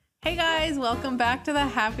Hey guys, welcome back to the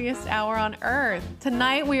happiest hour on earth.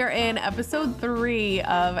 Tonight we are in episode 3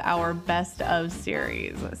 of our best of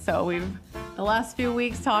series. So we've the last few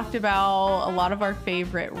weeks talked about a lot of our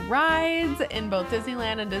favorite rides in both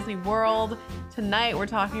Disneyland and Disney World. Tonight we're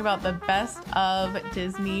talking about the best of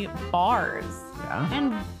Disney bars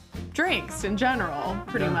and drinks in general,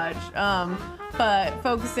 pretty much. But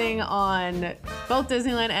focusing on both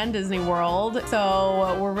Disneyland and Disney World.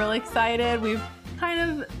 So we're really excited. We've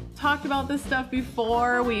kind of talked about this stuff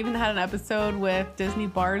before. We even had an episode with Disney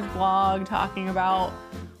Bars Blog talking about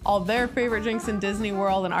all their favorite drinks in Disney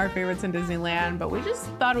World and our favorites in Disneyland, but we just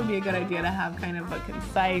thought it would be a good idea to have kind of a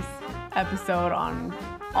concise episode on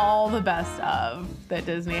all the best of that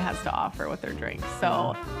Disney has to offer with their drinks.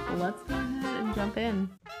 So let's go ahead and jump in.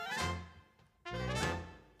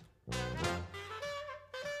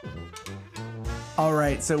 All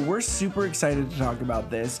right, so we're super excited to talk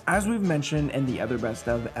about this. As we've mentioned in the other best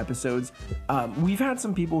of episodes, we've had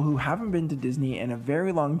some people who haven't been to Disney in a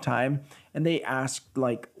very long time, and they asked,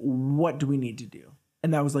 like, what do we need to do?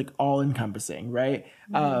 And that was like all encompassing, right?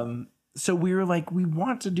 Mm-hmm. So we were like, we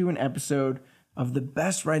want to do an episode of the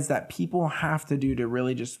best rides that people have to do to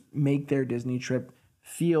really just make their Disney trip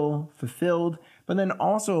feel fulfilled. But then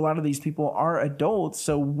also a lot of these people are adults.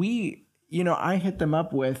 So we, I hit them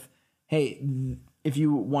up with, hey, if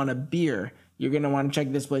you want a beer, you're going to want to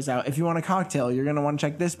check this place out. If you want a cocktail, you're going to want to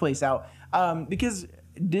check this place out. Because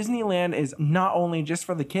Disneyland is not only just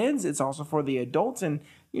for the kids, it's also for the adults. And,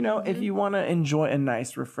 if you want to enjoy a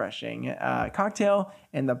nice, refreshing cocktail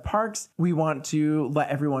in the parks, we want to let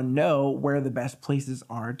everyone know where the best places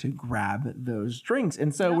are to grab those drinks.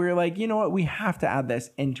 And so we were like, you know what? We have to add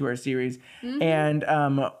this into our series. Mm-hmm. And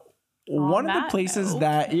one of the places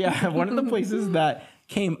that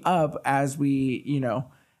came up as we,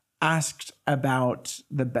 asked about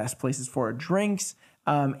the best places for drinks.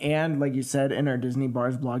 And like you said, in our Disney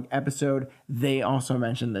Bars Blog episode, they also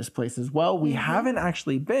mentioned this place as well. We haven't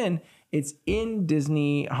actually been. It's in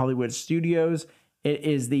Disney Hollywood Studios. It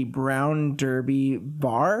is the Brown Derby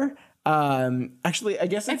Bar. Actually, I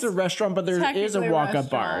guess it's a restaurant, but there is a walk-up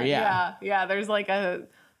bar. Yeah. There's like a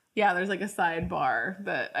side bar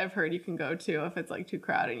that I've heard you can go to if it's like too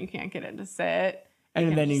crowded and you can't get in to sit.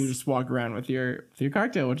 And then you just walk around with your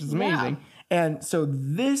cocktail, which is amazing. Yeah. And so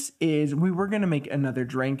we were going to make another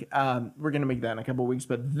drink. We're going to make that in a couple of weeks.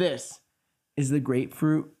 But this is the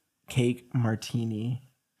grapefruit cake martini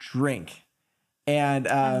drink. And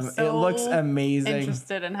it looks amazing.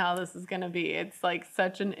 Interested in how this is going to be. It's like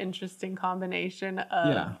such an interesting combination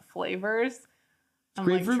of flavors.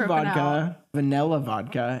 Grapefruit vodka, vanilla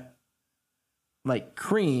vodka, like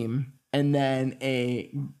cream, and then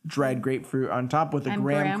a dried grapefruit on top with a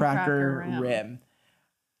graham cracker rim.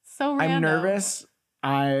 So random. I'm nervous.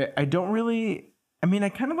 I don't really, I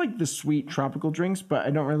kind of like the sweet tropical drinks, but I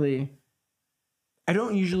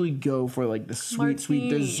don't usually go for like the sweet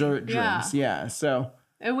dessert drinks. Yeah. So.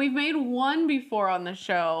 And we've made one before on the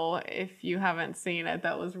show. If you haven't seen it,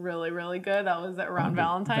 that was really, really good. That was around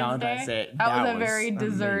Valentine's Day. That was a very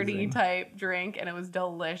desserty type drink, and it was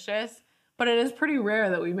delicious. But it is pretty rare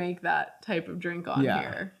that we make that type of drink on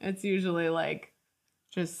here. It's usually like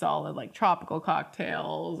just solid like tropical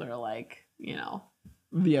cocktails or like, the other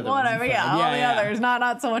whatever. All the others.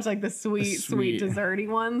 Not so much like the sweet desserty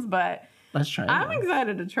ones, but let's try it. I'm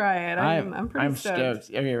excited to try it. I'm pretty stoked.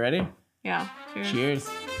 Okay, ready? Yeah. Cheers.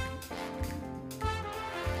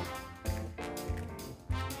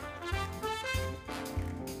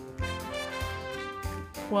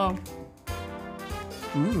 Whoa.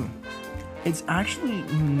 Ooh. It's actually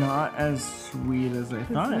not as sweet as I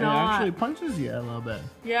thought. It actually punches you a little bit.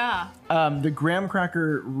 Yeah. The graham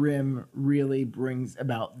cracker rim really brings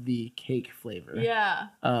about the cake flavor. Yeah.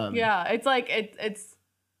 It's like it's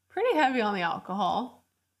pretty heavy on the alcohol.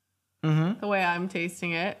 Mm-hmm. The way I'm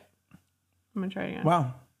tasting it. I'm gonna try it again.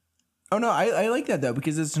 Wow. Oh no, I like that though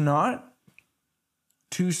because it's not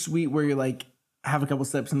too sweet where you're like have a couple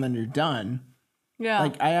sips and then you're done. Yeah.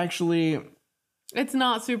 Like it's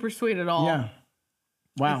not super sweet at all. Yeah.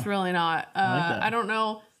 Wow. It's really not. I don't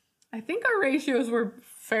know. I think our ratios were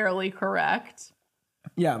fairly correct.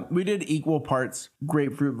 Yeah. We did equal parts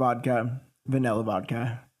grapefruit vodka, vanilla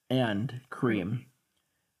vodka, and cream.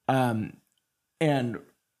 And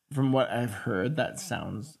from what I've heard, that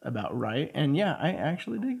sounds about right. And yeah, I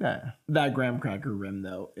actually dig that. That graham cracker rim,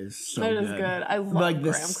 though, is so good. It is good. I love like the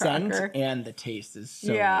graham scent cracker. and the taste is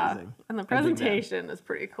so amazing. And the presentation is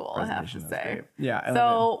pretty cool, I have to say. Great. Yeah.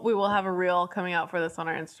 So we will have a reel coming out for this on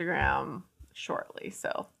our Instagram shortly.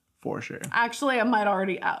 So for sure. Actually, it might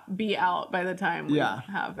already be out by the time we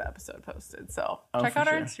have the episode posted. So check out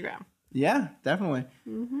our Instagram. Yeah, definitely.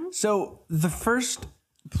 So the first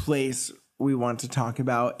place we want to talk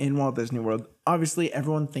about in Walt Disney World, obviously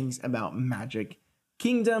everyone thinks about Magic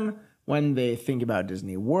Kingdom when they think about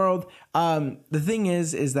Disney World. The thing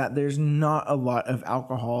is that there's not a lot of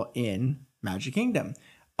alcohol in Magic Kingdom.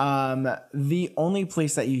 The only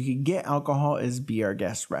place that you could get alcohol is Be Our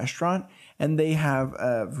Guest restaurant, and they have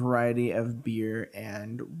a variety of beer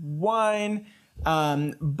and wine,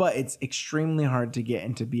 but it's extremely hard to get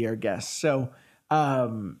into Be Our Guest. So,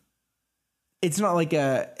 it's not like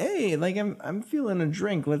hey, like I'm feeling a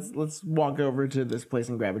drink. Let's walk over to this place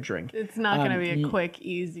and grab a drink. It's not going to be a quick,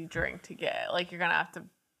 easy drink to get. Like, you're going to have to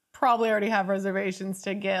probably already have reservations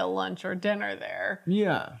to get lunch or dinner there.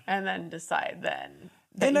 Yeah. And then decide then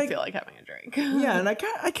that you feel like having a drink. Yeah, and I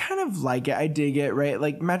kind of like it. I dig it, right?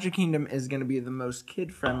 Like, Magic Kingdom is going to be the most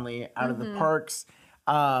kid-friendly out of the parks.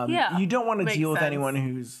 You don't want to deal with anyone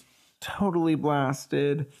who's totally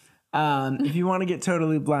blasted. If you want to get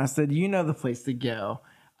totally blasted, you know the place to go.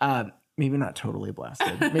 Maybe not totally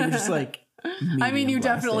blasted. Maybe just like I mean, you blasted.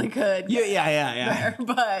 Definitely could. Yeah. There,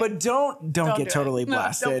 but don't get totally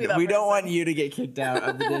blasted. We don't want you to get kicked out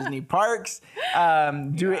of the Disney parks.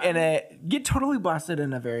 Do it get totally blasted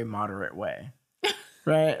in a very moderate way.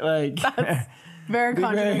 Right? Like that's very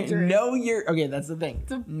contradictory. That's the thing.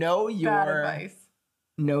 Know your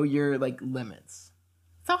like limits.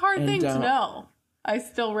 It's a hard thing to know. I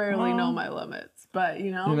still rarely know my limits, but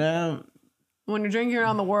when you're drinking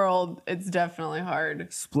around the world, it's definitely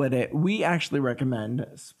hard. Split it. We actually recommend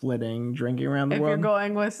splitting drinking around the world. If you're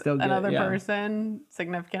going with another person,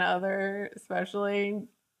 significant other especially,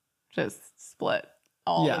 just split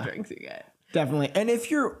all the drinks you get. Definitely. And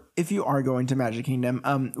if you are going to Magic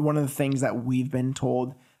Kingdom, one of the things that we've been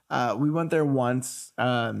told, we went there once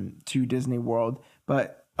to Disney World,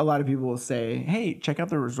 but a lot of people will say, hey, check out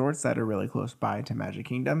the resorts that are really close by to Magic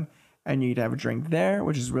Kingdom, and you can have a drink there,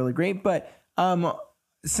 which is really great. But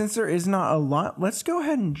since there is not a lot, let's go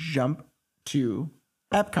ahead and jump to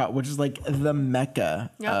Epcot, which is like the mecca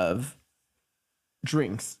of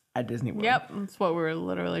drinks at Disney World. Yep, that's what we were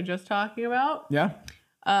literally just talking about. Yeah.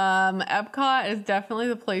 Epcot is definitely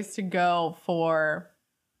the place to go for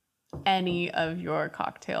any of your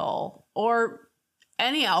cocktail or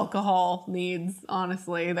any alcohol needs,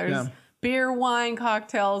 honestly. There's beer, wine,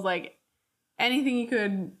 cocktails, like anything you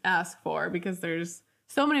could ask for, because there's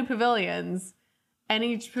so many pavilions, and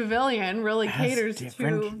each pavilion really caters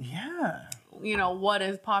to what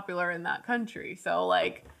is popular in that country. So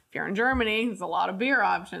like if you're in Germany, there's a lot of beer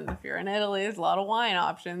options. If you're in Italy, there's a lot of wine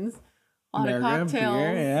options, a lot of cocktails,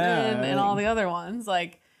 and all the other ones.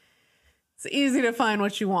 Like, it's easy to find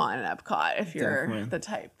what you want in Epcot if you're the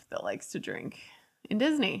type that likes to drink in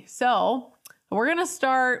Disney. So we're going to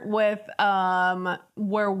start with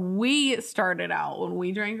where we started out when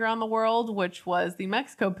we drank around the world, which was the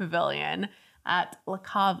Mexico Pavilion at La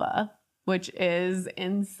Cava, which is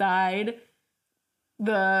inside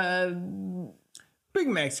the Big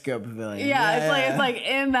Mexico Pavilion. Yeah, it's like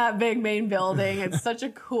in that big main building. It's such a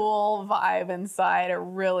cool vibe inside. It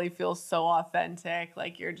really feels so authentic.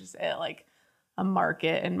 Like you're just at like a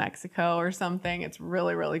market in Mexico or something. It's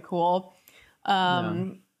really, really cool.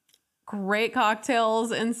 Great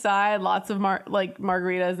cocktails inside, lots of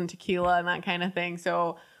margaritas and tequila and that kind of thing.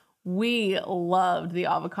 So we loved the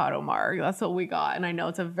avocado marg. That's what we got. And I know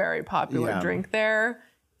it's a very popular drink there.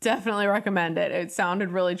 Definitely recommend it. It sounded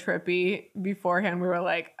really trippy beforehand. We were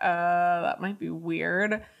like, that might be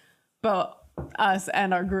weird. But us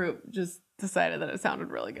and our group just decided that it sounded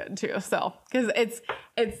really good too. So, because it's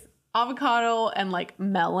avocado and like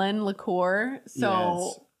melon liqueur.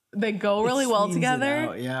 So they go really well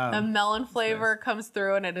together. The melon flavor comes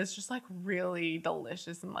through, and it is just like really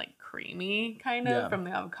delicious and like creamy kind of from the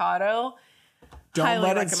avocado. Don't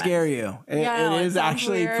let it scare you. It is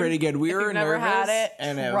actually weird. Pretty good. We were nervous. Had it,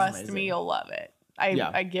 and trust me, you'll love it.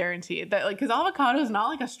 I guarantee it. That because avocado is not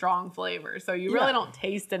like a strong flavor, so you really don't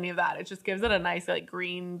taste any of that. It just gives it a nice like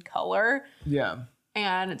green color. Yeah.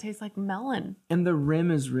 And it tastes like melon. And the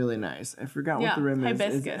rim is really nice. I forgot what the rim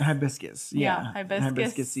is. Hibiscus. Yeah,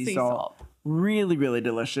 hibiscus sea salt. Really, really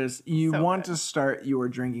delicious. You want to start your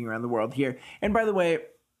drinking around the world here. And by the way,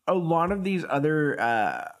 a lot of these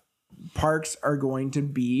other parks are going to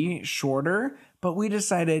be shorter, but we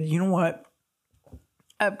decided, you know what?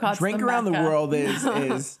 Epcot's drink around the world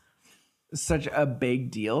is such a big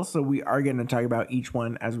deal. So we are going to talk about each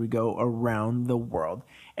one as we go around the world.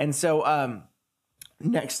 And so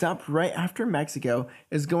next up, right after Mexico,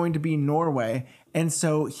 is going to be Norway. And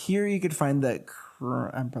so here you could find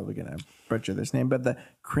I'm probably going to butcher this name, but the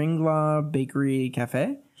Kringla Bakery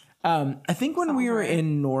Cafe. I think when we Sounds were right.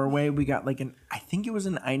 in Norway, we got like I think it was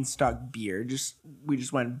an Einstock beer. We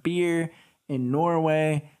just went beer in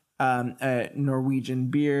Norway, a Norwegian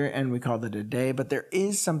beer, and we called it a day. But there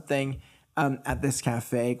is something at this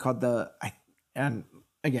cafe called and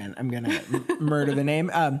again, I'm going to murder the name,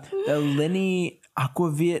 the Linny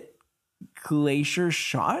Aquavit Glacier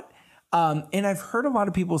Shot. And I've heard a lot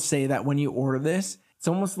of people say that when you order this, it's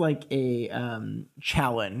almost like a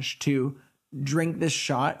challenge to drink this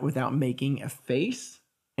shot without making a face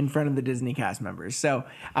in front of the Disney cast members. So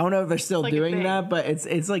I don't know if they're still like a doing thing. that, but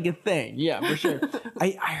it's like a thing. Yeah, for sure.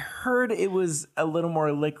 I heard it was a little more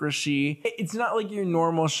licoricey. It's not like your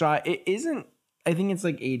normal shot. It isn't. I think it's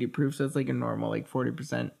like 80 proof, so it's like a normal like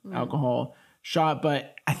 40% alcohol shot.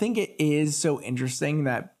 But I think it is so interesting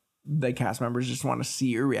that the cast members just want to see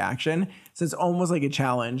your reaction. So it's almost like a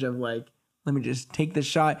challenge of like, let me just take this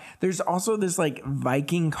shot. There's also this like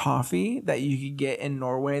Viking coffee that you could get in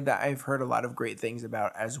Norway that I've heard a lot of great things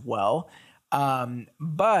about as well.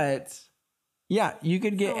 But yeah, you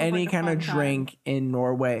could get Sounds any like a kind of fun time. drink in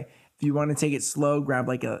Norway. If you want to take it slow, grab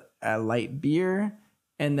like a light beer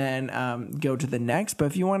and then go to the next. But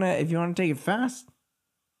if you want to take it fast,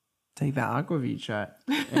 take the aquavit shot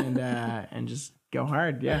and just go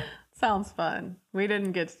hard. Yeah. Sounds fun. We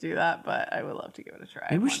didn't get to do that, but I would love to give it a try.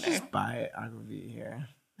 Maybe we one should day. just buy aquavit here.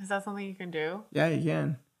 Is that something you can do? Yeah, you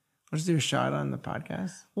can. We'll just do a shot on the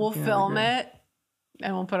podcast. We'll Yeah, film that'd it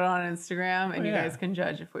and we'll put it on Instagram, and Oh, you yeah. guys can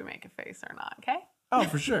judge if we make a face or not. Okay. Oh,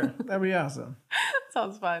 for sure. That'd be awesome.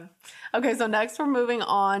 Sounds fun. Okay, so next we're moving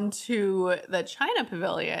on to the China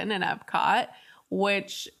Pavilion in Epcot,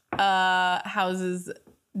 which houses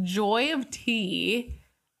Joy of Tea.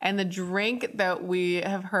 And the drink that we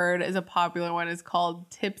have heard is a popular one is called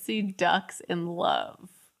Tipsy Ducks in Love.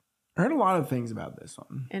 I heard a lot of things about this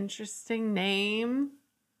one. Interesting name.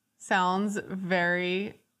 Sounds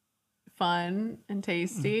very fun and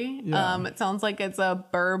tasty. Yeah. It sounds like it's a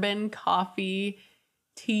bourbon, coffee,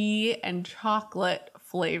 tea, and chocolate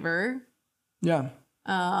flavor. Yeah.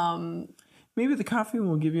 Um, Maybe the coffee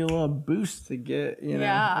will give you a little boost to get,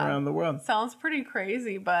 Yeah. around the world. sounds pretty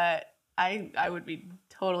crazy, but I would be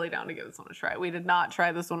totally down to give this one a try. We did not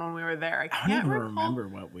try this one when we were there. I I can't don't even recall. remember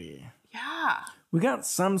what we Yeah. got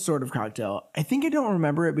some sort of cocktail. I think I don't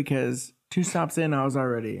remember it because 2 stops in, I was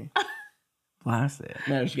already blasted.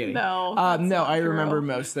 No, just kidding. No, that's no, not I true. remember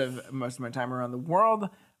most of my time around the world.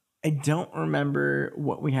 I don't remember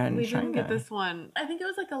what we had in We China. didn't get this one. I think it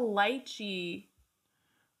was like a lychee.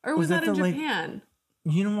 Or Was was that that in the, like- Japan?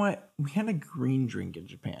 You know what? We had a green drink in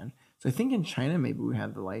Japan. So I think in China maybe we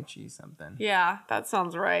had the lychee something. Yeah, that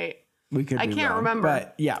sounds right. We could. I be can't wrong, remember.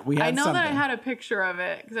 But yeah, we had. I know something. that I had a picture of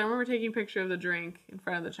it because I remember taking a picture of the drink in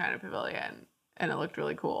front of the China Pavilion and it looked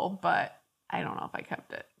really cool, but I don't know if I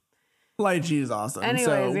kept it. Lychee is awesome. Anyways,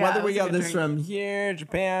 so yeah, whether it we was a got good this drink. from here,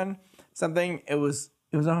 Japan, something, it was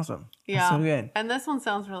awesome. It was Yeah. so good. And this one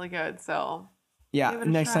sounds really good, so Yeah. Give it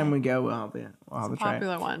a Next time try. we go, we'll have it's a a try.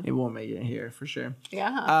 popular one. It won't make it here for sure.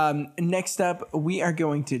 Yeah. Next up, we are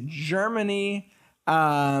going to Germany.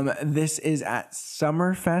 This is at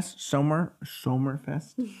Sommerfest. Sommerfest.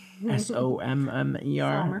 SOMMER.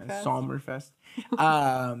 Sommerfest. Sommerfest.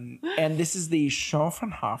 And this is the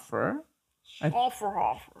Schofenhofer.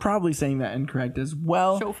 Schofferhofer. Probably saying that incorrect as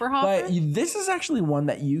well. Schofferhofer? But this is actually one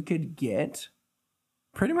that you could get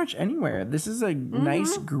pretty much anywhere. This is a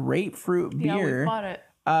nice grapefruit Yeah, we beer. bought it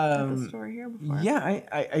at the Um, store here before. yeah,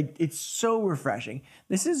 I it's so refreshing.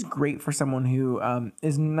 This is great for someone who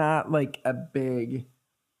is not like a big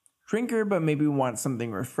drinker, but maybe wants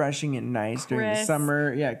something refreshing and nice during the Crisp.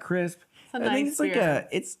 summer. Yeah, crisp. It's a I think nice it's like beer.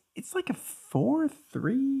 it's like a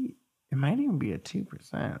 4.3. It might even be a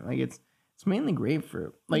 2%. Like it's mainly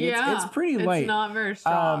grapefruit. Like it's pretty light. It's not very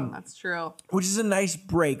strong. Um, That's true. Which is a nice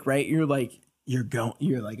break, right? You're like on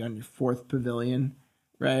your 4th pavilion,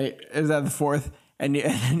 right? Is that the 4th? And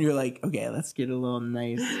then you're like, okay, let's get a little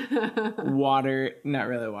nice water, not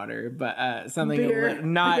really water, but something Beer.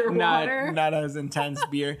 Beer water. not as intense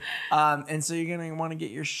beer. And so you're gonna want to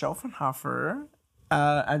get your Schofenhofer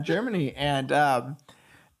at Germany, and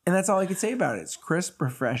that's all I could say about it. It's crisp,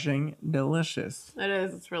 refreshing, delicious. It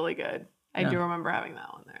is. It's really good. I Yeah. do remember having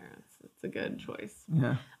that one there. It's a good choice.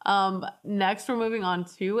 Yeah. Next, we're moving on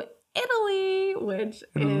to Italy, which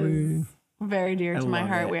is very dear to my love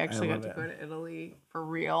heart. it. We I actually got love to it. go to Italy for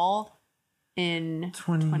real in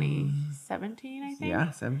 2017, I think.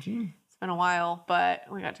 Yeah, 17. It's been a while, but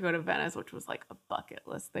we got to go to Venice, which was like a bucket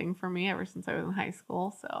list thing for me ever since I was in high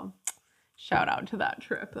school. So shout out to that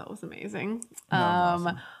trip. That was amazing. That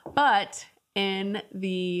was But in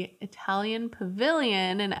the Italian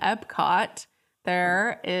pavilion in Epcot,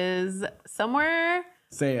 there is somewhere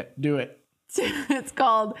Say it. Do it. It's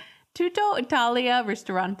called Tutto Italia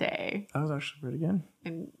Ristorante. That was actually pretty good.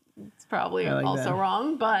 And it's probably I like also that.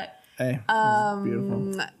 wrong, but Hey, this is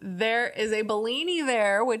beautiful. there is a Bellini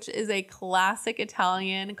there, which is a classic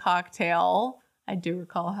Italian cocktail. I do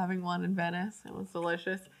recall having one in Venice. It was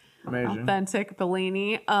delicious. Amazing. Authentic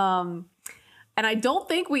Bellini. And I don't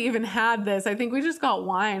think we even had this. I think we just got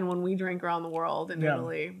wine when we drank around the world in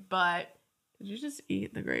Italy. But did you just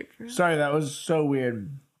eat the grapefruit? Sorry, that was so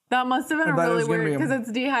weird. That must have been I thought it really was gonna weird be because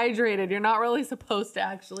it's dehydrated. You're not really supposed to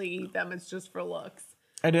actually eat them. It's just for looks.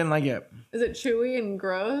 I didn't like it. Is it chewy and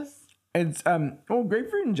gross? It's well,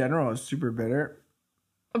 grapefruit in general is super bitter.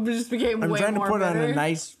 It just became I'm way trying to more put on bitter. a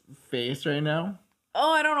nice face right now.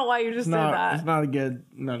 Oh, I don't know why you just did that. It's not a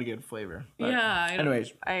good flavor. But yeah.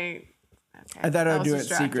 anyways, I thought I would do it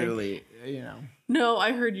distracting. secretly. You know, No,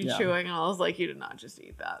 I heard you Yeah. chewing, and I was like, you did not just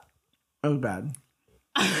eat that. it was bad.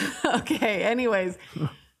 Okay. Anyways,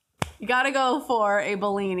 you got to go for a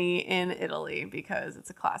Bellini in Italy because it's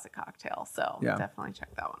a classic cocktail. So Yeah. definitely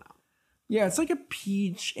check that one out. Yeah, it's like a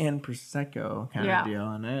peach and prosecco kind Yeah. of deal,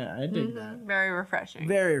 and I dig that. Very refreshing.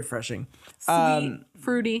 Very refreshing. Sweet,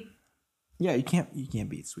 fruity. Yeah, you can't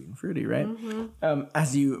beat sweet and fruity, right?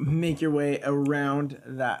 As you make your way around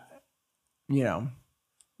that, you know,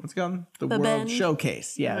 what's it called? The World bend.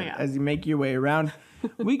 Showcase. Yeah, Oh, yeah. as you make your way around,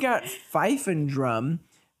 we got Fife and Drum.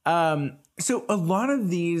 So a lot of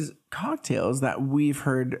these cocktails that we've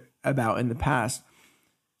heard about in the past,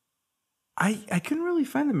 I couldn't really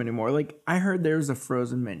find them anymore. Like I heard there was a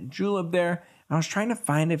frozen mint julep there. I was trying to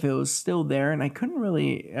find if it was still there, and I couldn't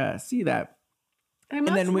really see that. They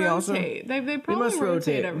must then we also- rotate. They probably must rotate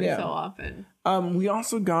rotate, every yeah. so often. We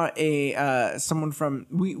also got a someone from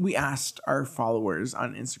we asked our followers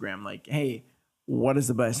on Instagram, like, hey, what is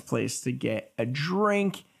the best place to get a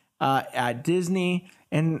drink at Disney?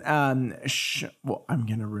 And well, I'm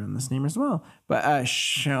gonna ruin this name as well, but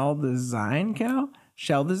Shell Design Co.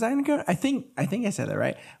 I think I said that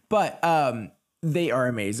right. But they are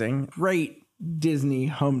amazing, great Disney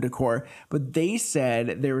home decor. But they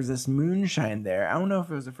said there was this moonshine there. I don't know if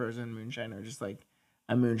it was a frozen moonshine or just like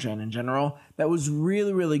a moonshine in general that was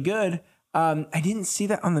really, really good. I didn't see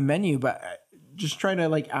that on the menu, but just try to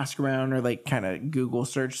like ask around or like kind of Google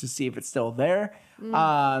search to see if it's still there.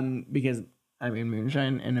 Because I mean,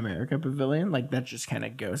 moonshine in America Pavilion, like that just kind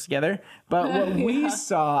of goes together. But what we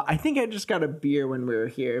saw, I think I just got a beer when we were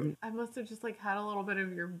here. I must have just like had a little bit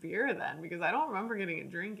of your beer then because I don't remember getting a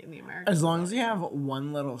drink in the American. As long as you have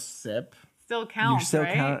one little sip, Still counts,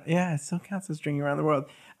 right? Yeah, it still counts as drinking around the world.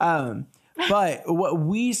 But what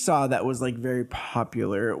we saw that was like very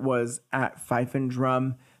popular was at Fife and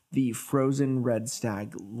Drum, the frozen Red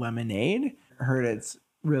Stag lemonade. I heard it's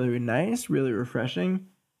really, really nice, really refreshing,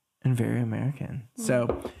 and very American.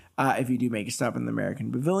 So if you do make a stop in the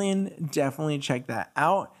American Pavilion, definitely check that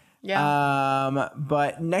out. Yeah.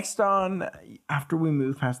 But next on, after we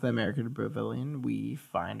move past the American Pavilion, we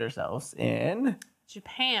find ourselves in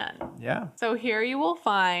Japan. Yeah. So here you will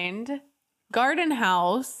find Garden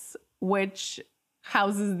House, which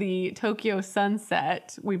houses the Tokyo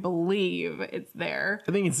Sunset. We believe it's there.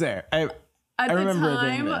 I think it's there. I At remember the it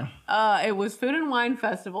being time, there. it was Food and Wine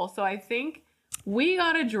Festival. So I think we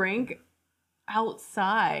got a drink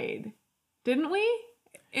outside, didn't we?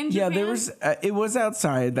 In Yeah, Japan? there was. It was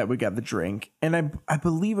outside that we got the drink, and I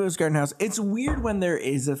believe it was Garden House. It's weird when there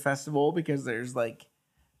is a festival because there's like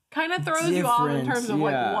kind of throws you off in different, terms of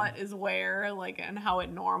yeah. like what is where, like, and how it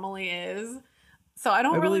normally is. So I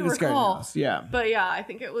don't I really believe it's Garden recall. House. Yeah. But yeah, I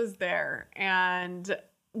think it was there. And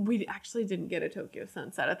we actually didn't get a Tokyo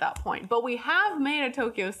Sunset at that point. But we have made a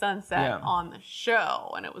Tokyo Sunset Yeah. on the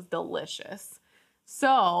show, and it was delicious.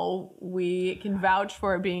 So we can vouch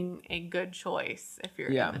for it being a good choice if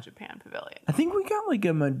you're Yeah. in the Japan Pavilion. I think we got like a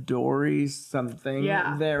Midori something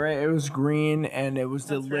Yeah. there, right? It was green and it was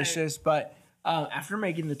That's delicious. But after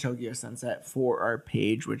making the Tokyo Sunset for our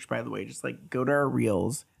page, which by the way, just like go to our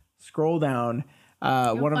reels, scroll down.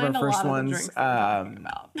 You'll One of our find a first lot of the ones. drinks that we're talking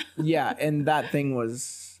about. Yeah, and that thing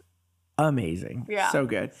was amazing. Yeah. So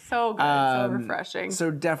good. So good. So refreshing.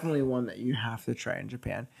 So definitely one that you have to try in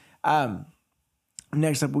Japan.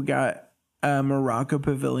 Next up, we got Morocco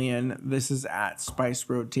Pavilion. This is at Spice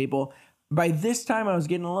Road Table. By this time, I was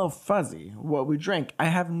getting a little fuzzy what we drank. I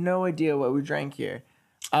have no idea what we drank here.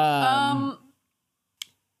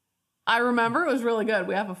 I remember it was really good.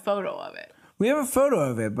 We have a photo of it. We have a photo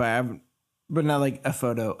of it, but not like a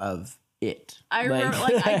photo of it. I remember,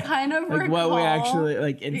 like, I kind of like recall what we actually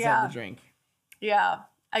like inside Yeah. the drink. Yeah.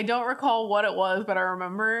 I don't recall what it was, but I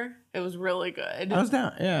remember it was really good. I was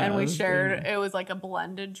down. Yeah, and I we was shared, doing- it was like a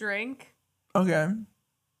blended drink. Okay.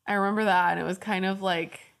 I remember that, and it was kind of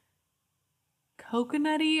like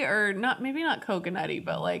coconutty, or not, maybe not coconutty,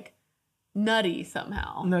 but like nutty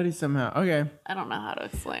somehow. Nutty somehow. Okay. I don't know how to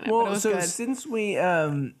explain it, Well, but it was so good. since we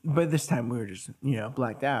by this time we were just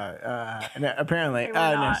blacked out. And apparently, We were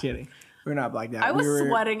no, not. just kidding. We're not blacked out. I was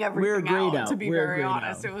sweating we were everything grayed out, to be We were very grayed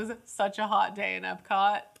honest. out. It was such a hot day in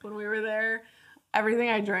Epcot when we were there. Everything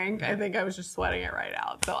I drank, I think I was just sweating it right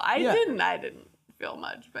out. So I didn't feel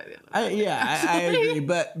much by the end of the day. I agree,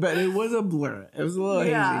 but it was a blur. It was a little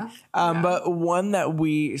Yeah. hazy. But one that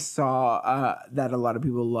we saw that a lot of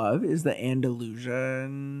people love is the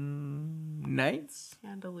Andalusian Nights.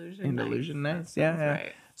 Andalusian Nights. That Yeah. sounds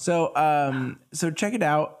right. So check it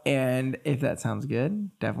out, and if that sounds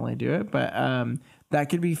good, definitely do it. But that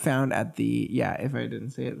could be found at the if I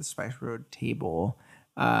didn't say it, the Spice Road table.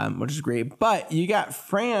 Which is great. But you got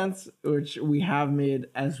France, which we have made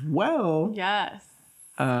as well. Yes.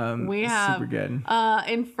 We have super good.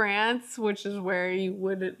 In France, which is where you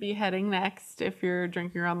would be heading next if you're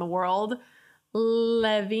drinking around the world.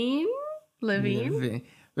 Levine.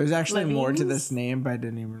 There's actually more to Levines? this name, but I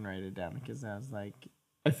didn't even write it down because I was like,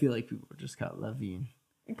 I feel like people would just call it Levine.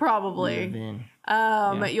 Probably. Levine.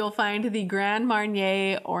 But you'll find the Grand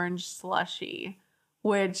Marnier orange slushy,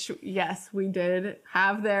 which, yes, we did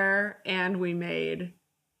have there and we made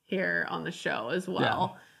here on the show as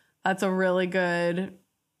well. Yeah. That's a really good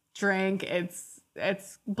drink. It's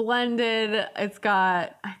blended. It's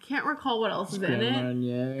got, I can't recall what else is in it.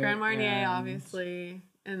 Marnier. Grand Marnier, and obviously.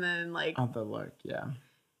 And then like, I'll have to look, yeah.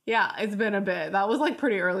 yeah, it's been a bit. That was like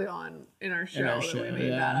pretty early on in our show that we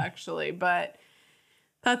made that actually. But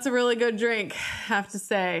that's a really good drink, I have to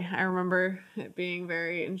say. I remember it being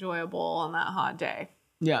very enjoyable on that hot day.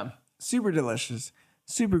 Yeah, super delicious,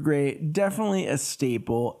 super great. Definitely a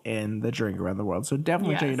staple in the drink around the world. So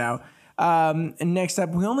definitely check it out. And next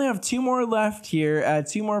up, we only have two more left here.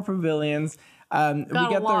 Two more pavilions. We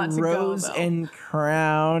got the Rose and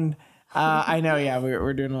Crown. I know, yeah,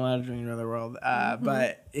 we're doing a lot of drinking around the world.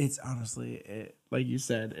 But it's honestly, like you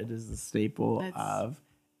said, it is the staple of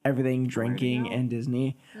everything drinking and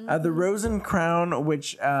Disney. The Rose and Crown,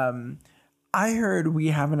 which I heard we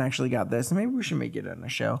haven't actually got this. Maybe we should make it on a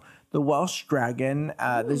show. The Welsh Dragon.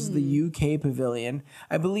 This is the UK pavilion.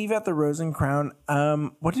 I believe at the Rose and Crown.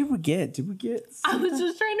 What did we get? Did we get I was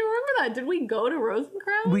just trying to remember that. Did we go to Rose and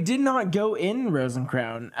Crown? We did not go in Rose and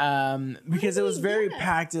Crown because it was very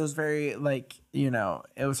packed. It was very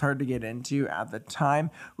it was hard to get into at the time.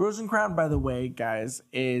 Rose and Crown, by the way, guys,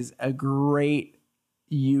 is a great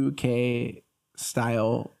UK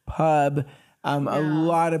style pub. A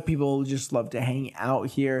lot of people just love to hang out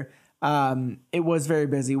here. It was very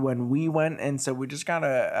busy when we went, and so we just got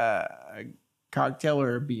a cocktail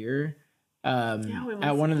or a beer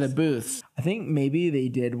at one of the booths. I think maybe they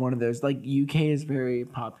did one of those. Like UK is very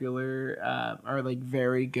popular, or like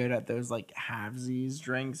very good at those like halvesies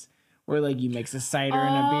drinks, where like you mix a cider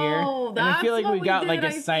and a beer. And I feel like we got like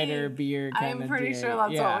a cider beer kind of. I'm pretty sure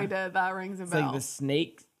that's what we did. That rings a bell. It's like the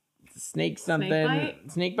snake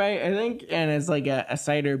bite, I think, and it's like a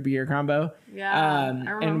cider beer combo. Yeah, I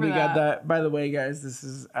remember and we got that. By the way, guys, this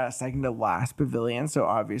is second to last pavilion, so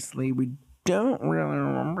obviously we don't really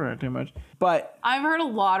remember it too much. But I've heard a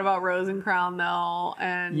lot about Rose and Crown though,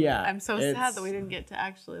 and yeah, I'm so sad that we didn't get to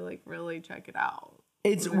actually like really check it out.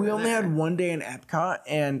 We only had one day in Epcot,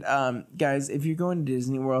 and guys, if you're going to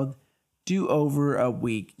Disney World, do over a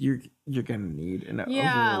week. You're gonna need over a week.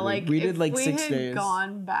 Like we did like 6 days. We had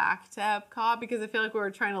gone back to Epcot because I feel like we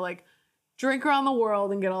were trying to like drink around the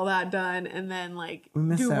world and get all that done, and then like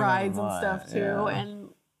do rides and stuff too. And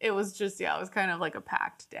it was just it was kind of like a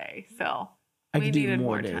packed day. So I we could do needed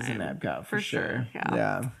more days in Epcot for sure.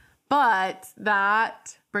 Yeah. But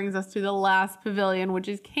that brings us to the last pavilion, which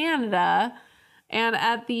is Canada. And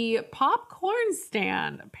at the popcorn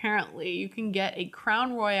stand, apparently, you can get a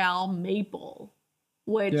Crown Royale maple,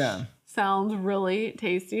 which sounds really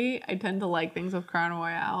tasty. I tend to like things with Crown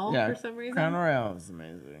Royale for some reason. Crown Royale is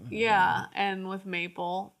amazing. Yeah, and with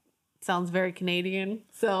maple, sounds very Canadian.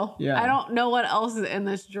 So I don't know what else is in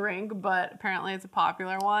this drink, but apparently it's a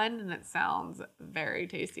popular one, and it sounds very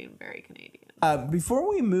tasty and very Canadian. Before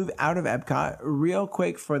we move out of Epcot, real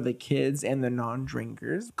quick for the kids and the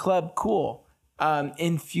non-drinkers, Club Cool.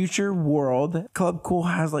 In Future World, Club Cool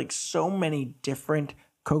has like so many different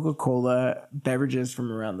Coca-Cola beverages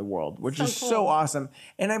from around the world, which is so awesome.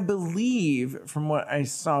 And I believe from what I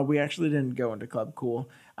saw, we actually didn't go into Club Cool,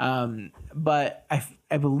 but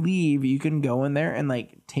I believe you can go in there and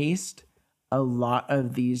like taste a lot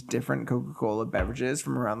of these different Coca-Cola beverages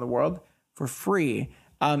from around the world for free.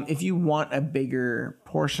 If you want a bigger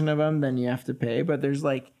portion of them, then you have to pay, but there's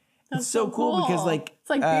like That's it's so cool because like it's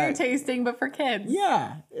like beer tasting, but for kids.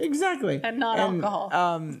 Yeah, exactly. And not alcohol.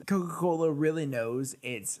 Coca-Cola really knows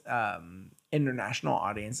its international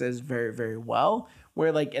audiences very, very well.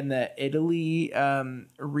 Where like in the Italy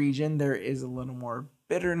region, there is a little more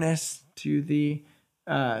bitterness to the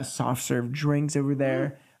soft serve drinks over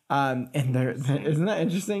there. And there isn't that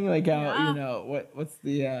interesting? Like how you know what's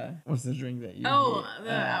the drink that you the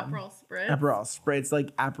Aperol Spritz. Aperol Spritz,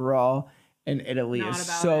 like Aperol in Italy is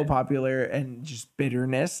so popular, and just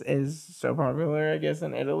bitterness is so popular, I guess,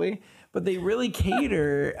 in Italy. But they really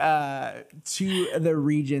cater to the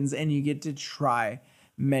regions, and you get to try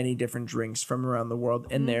many different drinks from around the world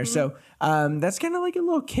in there. So that's kind of like a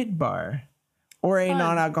little kid bar or a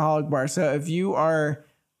non-alcoholic bar. So if you are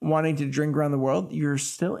wanting to drink around the world, you're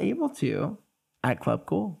still able to at Club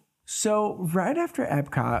Cool. So right after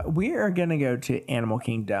Epcot, we are going to go to Animal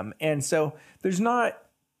Kingdom. And so there's not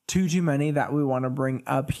too many that we want to bring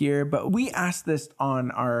up here, but we asked this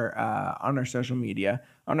on our social media,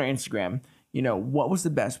 on our Instagram, you know, what was the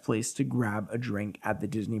best place to grab a drink at the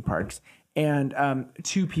Disney parks? And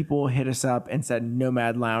 2 people hit us up and said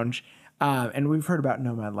Nomad Lounge. And we've heard about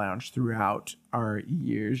Nomad Lounge throughout our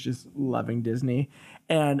years, just loving Disney.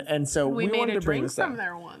 And so we made wanted a to bring drink this up. from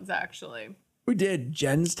there once, actually. We did.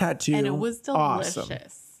 Jen's tattoo. And it was delicious.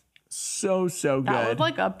 Awesome. So good. That was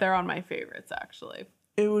like up there on my favorites, actually.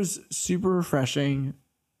 It was super refreshing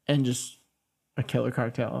and just a killer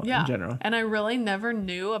cocktail in general. And I really never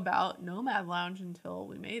knew about Nomad Lounge until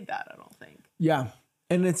we made that, I don't think. Yeah.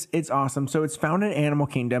 And it's awesome. So it's found in Animal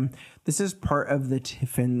Kingdom. This is part of the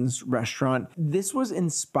Tiffin's restaurant. This was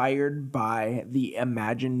inspired by the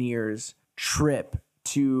Imagineers trip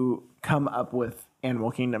to come up with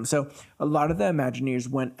Animal Kingdom. So a lot of the Imagineers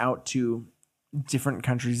went out to different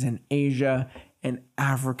countries in Asia and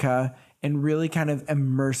Africa and really kind of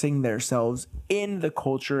immersing themselves in the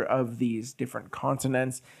culture of these different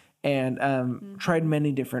continents, and tried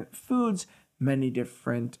many different foods, many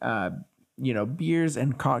different beers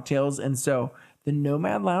and cocktails. And so the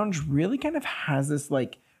Nomad Lounge really kind of has this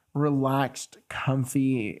like relaxed,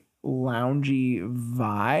 comfy, loungy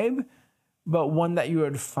vibe, but one that you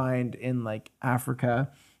would find in like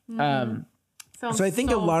Africa. So I think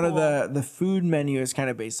a lot of the food menu is kind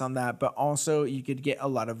of based on that, but also you could get a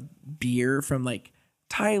lot of beer from like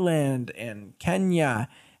Thailand and Kenya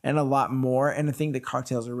and a lot more. And I think the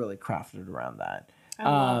cocktails are really crafted around that. I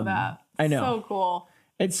love that. I know. So cool.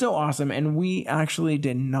 It's so awesome. And we actually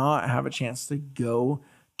did not have a chance to go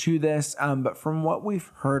to this. But from what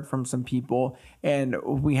we've heard from some people, and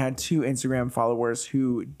we had 2 Instagram followers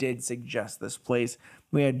who did suggest this place.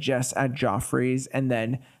 We had Jess at Joffrey's and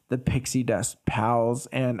then the Pixie Dust Pals.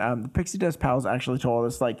 And the Pixie Dust Pals actually told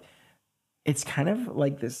us like it's kind of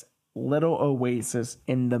like this little oasis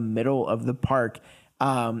in the middle of the park.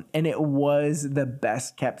 And it was the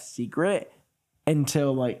best kept secret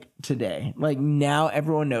until like today. Like now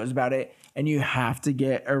everyone knows about it, and you have to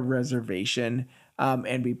get a reservation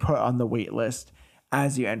and be put on the wait list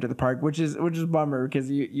as you enter the park, which is a bummer because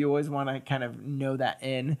you always want to kind of know that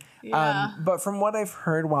in. Yeah. But from what I've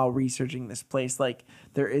heard while researching this place, like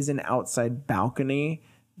there is an outside balcony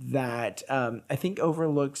that I think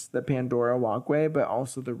overlooks the Pandora walkway, but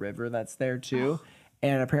also the river that's there too.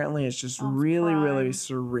 And apparently it's just really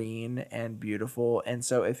serene and beautiful. And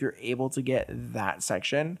so if you're able to get that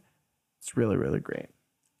section, it's really, really great.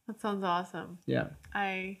 That sounds awesome. Yeah.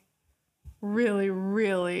 I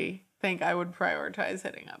really think I would prioritize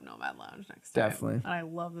hitting up Nomad Lounge next time. Definitely. And I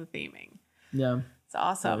love the theming. Yeah. It's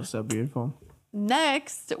awesome. That was so beautiful.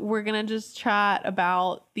 Next, we're going to just chat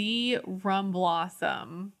about the Rum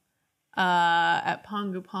Blossom at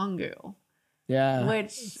Pongu Pongu. Yeah.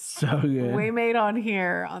 Which so good. we made on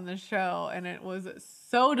here on the show, and it was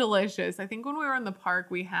so delicious. I think when we were in the park,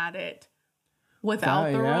 we had it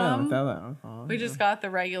without the rum. Without that alcohol. We just got the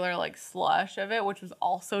regular like slush of it, which was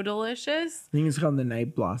also delicious. I think it's called the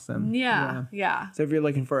Night Blossom. Yeah. So if you're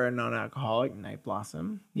looking for a non-alcoholic Night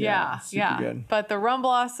Blossom, super good. But the Rum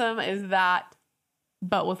Blossom is that,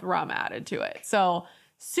 but with rum added to it. So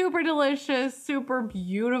super delicious, super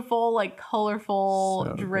beautiful, like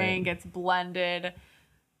colorful drink. It's blended.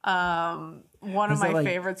 One of my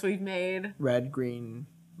favorites we've made. Red, green,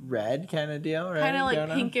 red kind of deal, right? Kind of like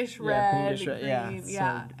pinkish red, green,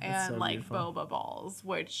 yeah. And like boba balls,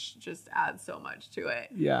 which just adds so much to it.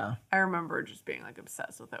 Yeah. I remember just being like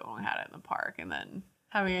obsessed with it when we had it in the park, and then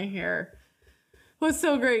having it here was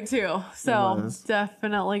so great too. So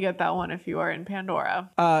definitely get that one if you are in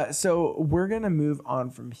Pandora. So we're going to move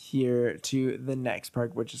on from here to the next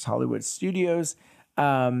park, which is Hollywood Studios.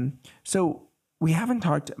 So we haven't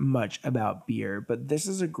talked much about beer, but this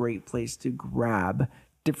is a great place to grab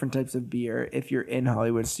different types of beer if you're in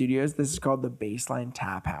Hollywood Studios. This is called the Baseline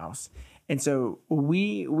Tap House. And so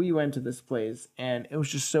we went to this place, and it was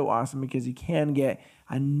just so awesome because you can get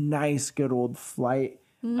a nice, good old flight.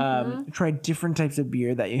 Try different types of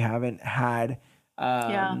beer that you haven't had.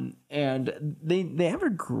 And they have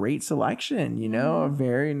a great selection, you know, a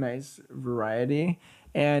very nice variety.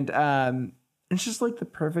 And it's just like the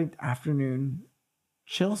perfect afternoon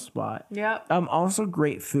chill spot. Yep. Also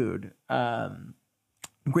great food.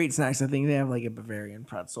 Great snacks. I think they have like a Bavarian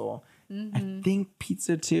pretzel. I think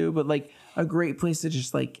pizza too, but like a great place to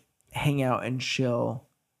just like hang out and chill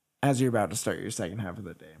as you're about to start your second half of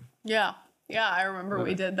the day. Yeah. Yeah, I remember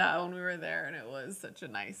we did that when we were there, and it was such a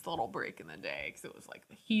nice little break in the day because it was like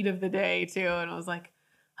the heat of the day too, and I was like,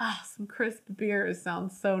 some crisp beers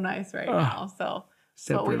sounds so nice right now. So that's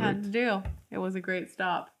what we had to do. It was a great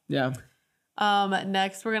stop. Yeah.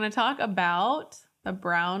 Next, we're going to talk about the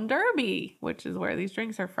Brown Derby, which is where these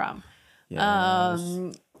drinks are from.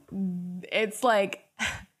 Yes. It's like,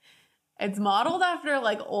 it's modeled after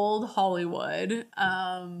like old Hollywood.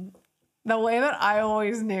 The way that I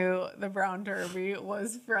always knew the Brown Derby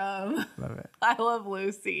was from Love it. I Love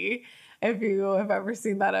Lucy. If you have ever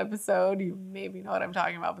seen that episode, you maybe know what I'm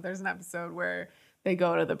talking about, but there's an episode where they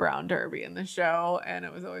go to the Brown Derby in the show, and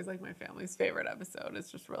it was always like my family's favorite episode.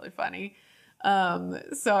 It's just really funny.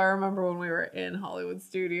 So I remember when we were in Hollywood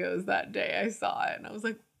Studios that day, I saw it and I was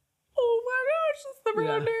like, oh my gosh, it's the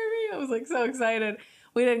Brown Derby. I was like so excited.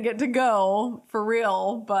 We didn't get to go for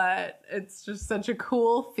real, but it's just such a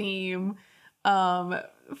cool theme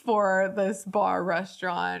for this bar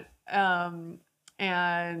restaurant. And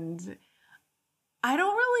I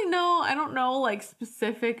don't really know. I don't know like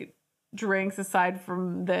specific drinks aside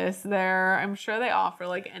from this there. I'm sure they offer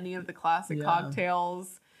like any of the classic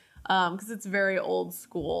cocktails because it's very old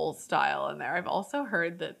school style in there. I've also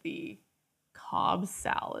heard that the Cobb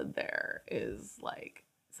salad there is like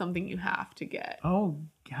something you have to get. Oh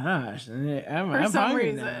gosh, for some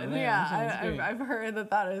reason. I've heard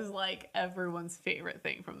that is like everyone's favorite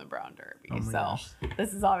thing from the Brown Derby. Oh gosh.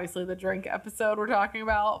 This is obviously the drink episode we're talking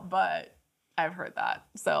about, but I've heard that.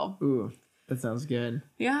 So ooh, that sounds good.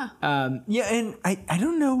 Yeah. And I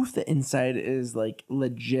don't know if the inside is like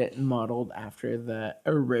legit modeled after the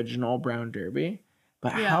original Brown Derby,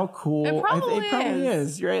 but how cool it probably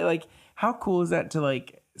is, right? Like how cool is that to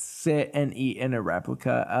like sit and eat in a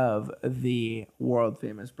replica of the world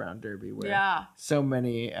famous Brown Derby where so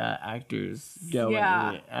many actors go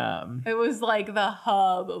and eat. It was like the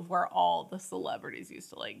hub of where all the celebrities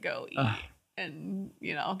used to like go eat and,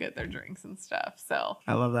 you know, get their drinks and stuff. So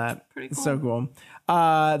I love that. Pretty cool. So cool.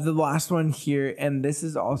 The last one here, and this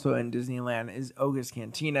is also in Disneyland, is Oga's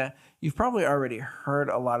Cantina. You've probably already heard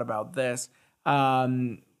a lot about this.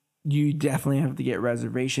 You definitely have to get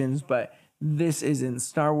reservations, but this is in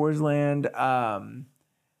Star Wars Land.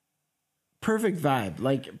 Perfect vibe.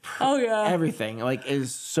 Like, everything like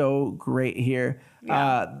is so great here.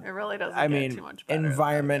 Yeah, it really doesn't get too much better.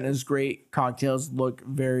 Environment is great. Cocktails look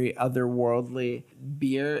very otherworldly.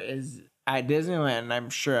 Beer is at Disneyland, and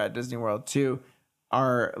I'm sure at Disney World too,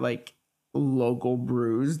 are like local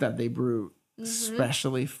brews that they brew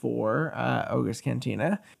especially for Oga's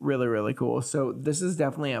Cantina. Really, really cool. So this is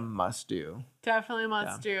definitely a must do. Definitely a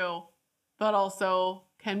must do. But also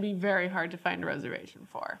can be very hard to find a reservation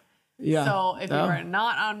for. Yeah. So if you are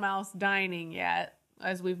not on Mouse Dining yet,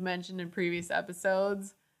 as we've mentioned in previous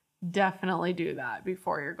episodes, definitely do that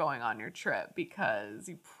before you're going on your trip because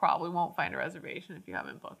you probably won't find a reservation if you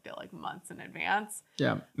haven't booked it like months in advance.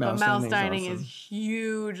 Yeah. But Mouse Dining is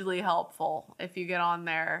hugely helpful. If you get on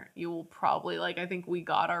there, you will probably I think we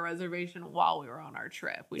got our reservation while we were on our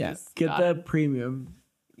trip. We just get the premium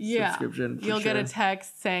subscription. You'll get a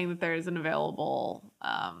text saying that there is an available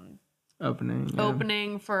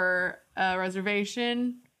opening for a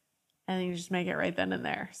reservation, and you just make it right then and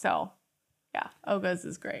there. So yeah, Oga's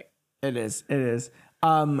is great. It is.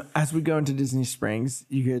 As we go into Disney Springs,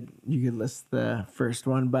 you could list the first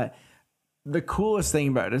one, but the coolest thing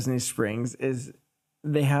about Disney Springs is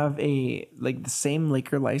they have the same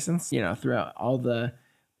liquor license, throughout all the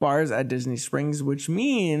bars at Disney Springs, which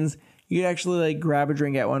means you could actually grab a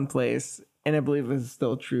drink at one place, and I believe this is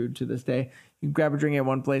still true to this day. You grab a drink at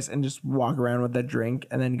one place and just walk around with that drink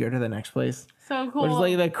and then go to the next place. So cool.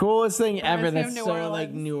 Which is the coolest thing ever. That's so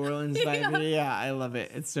New Orleans vibe. Yeah, I love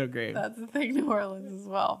it. It's so great. That's the thing, New Orleans as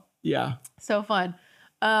well. Yeah. So fun.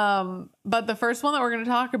 But the first one that we're going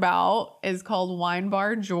to talk about is called Wine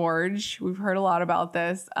Bar George. We've heard a lot about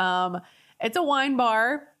this. It's a wine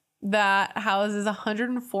bar that houses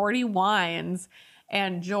 140 wines.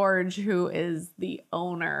 And George, who is the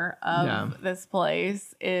owner of this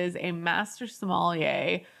place, is a master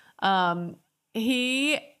sommelier.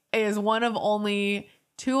 He is one of only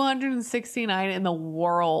 269 in the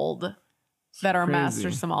world that are master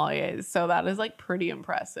sommeliers. So that is like pretty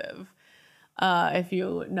impressive. If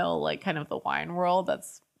you know like kind of the wine world,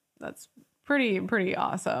 that's pretty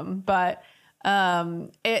awesome. But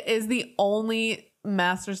it is the only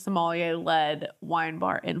master sommelier led wine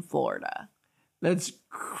bar in Florida. That's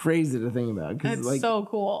crazy to think about. It's like, so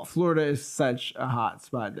cool. Florida is such a hot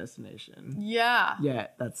spot destination. Yeah. Yeah,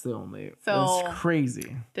 that's the only. So it's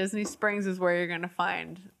crazy. Disney Springs is where you're going to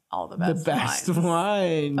find all the best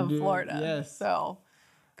wine of Florida. Yes. So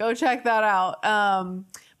go check that out.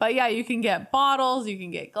 But yeah, you can get bottles, you can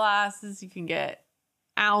get glasses, you can get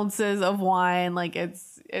ounces of wine. Like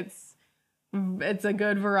it's a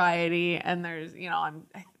good variety, and there's, you know,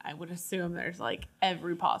 I would assume there's like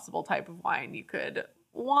every possible type of wine you could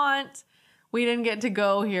want. We didn't get to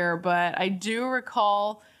go here, but I do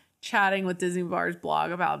recall chatting with Disney Bar's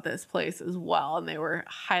blog about this place as well, and they were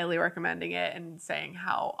highly recommending it and saying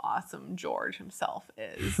how awesome George himself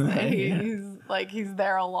is. He's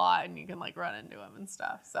there a lot, and you can like run into him and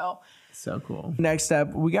stuff. So cool. Next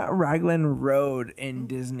up, we got Raglan Road in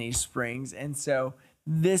Disney Springs, and so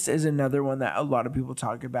this is another one that a lot of people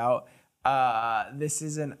talk about. This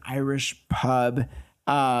is an Irish pub.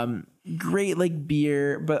 Great like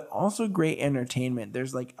beer, but also great entertainment.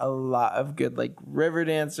 There's like a lot of good like river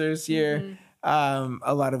dancers here.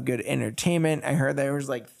 A lot of good entertainment. I heard there was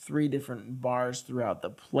like 3 different bars throughout the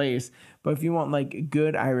place. But if you want like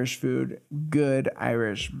good Irish food, good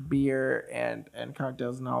Irish beer and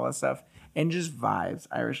cocktails and all that stuff, and just vibes,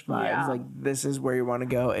 Irish vibes, like this is where you want to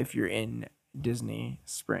go if you're in Disney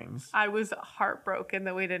Springs. I was heartbroken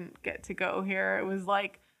that we didn't get to go here. It was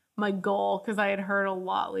like my goal, because I had heard a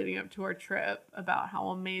lot leading up to our trip about how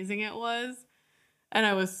amazing it was, and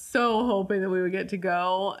I was so hoping that we would get to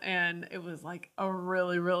go, and it was like a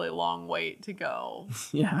really, really long wait to go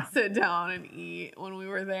sit down and eat when we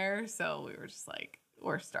were there. So we were just like,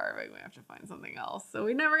 we're starving, we have to find something else. So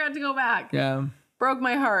we never got to go back. Broke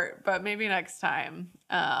my heart, but maybe next time,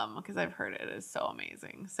 because I've heard it is so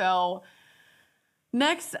amazing. So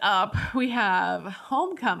next up, we have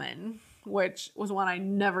Homecoming, which was one I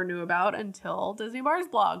never knew about until Disney Bar's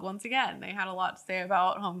blog. Once again, they had a lot to say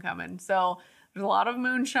about Homecoming. So there's a lot of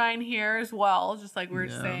moonshine here as well, just like we were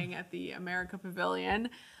saying at the America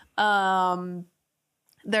Pavilion.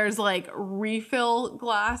 There's like refill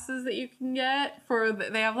glasses that you can get for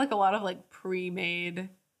they have like a lot of like pre-made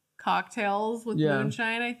cocktails with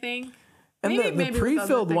moonshine, I think. And maybe the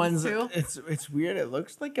pre-filled ones, it's weird. It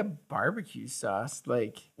looks like a barbecue sauce,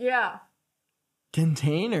 like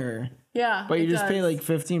container. Yeah, but you just pay like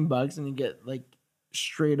 $15 and you get like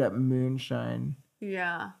straight up moonshine.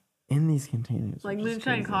 Yeah. In these containers, like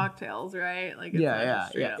moonshine cocktails, right? Like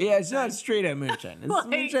it's not straight up moonshine. It's like,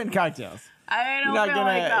 moonshine cocktails. I don't feel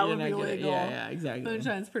like that would be legal. Yeah, exactly.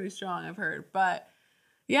 Moonshine's pretty strong, I've heard, but.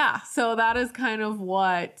 Yeah, so that is kind of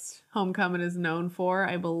what Homecoming is known for,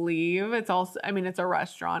 I believe. It's also, I mean, it's a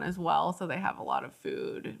restaurant as well, so they have a lot of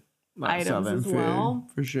food items as well.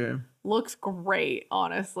 For sure. Looks great,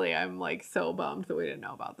 honestly. I'm like so bummed that we didn't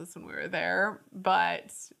know about this when we were there.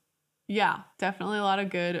 But yeah, definitely a lot of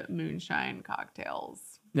good moonshine cocktails.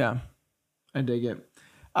 Yeah, I dig it.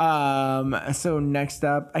 So next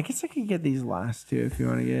up, I guess I could get these last 2 if you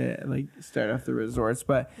want to get like start off the resorts.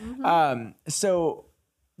 But so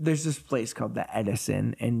there's this place called the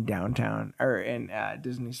Edison in downtown or in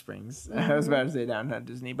Disney Springs. I was about to say downtown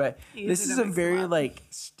Disney, but this is a very like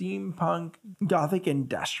steampunk, gothic,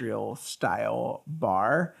 industrial style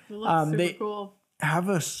bar. It looks super cool. Have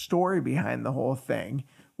a story behind the whole thing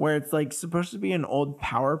where it's like supposed to be an old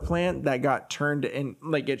power plant that got turned in,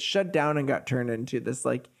 like it shut down and got turned into this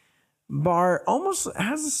like bar. Almost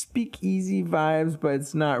has a speakeasy vibes, but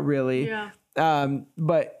it's not really. Yeah.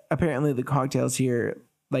 But apparently the cocktails here,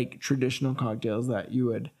 like traditional cocktails that you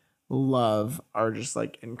would love, are just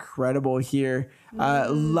like incredible here.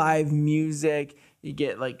 Live music, you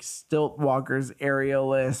get like Stilt Walker's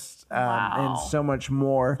Aerialist, and so much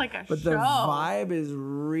more. It's like but show. The vibe is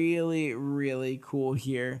really, really cool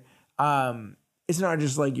here. It's not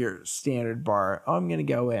just like your standard bar. Oh, I'm gonna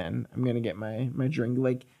go in, I'm gonna get my drink.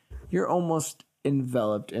 Like you're almost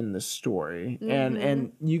enveloped in the story,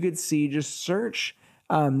 and you could see, just search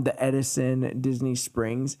the Edison Disney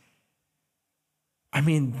Springs. I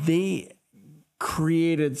mean, they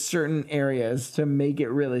created certain areas to make it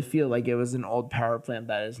really feel like it was an old power plant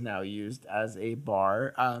that is now used as a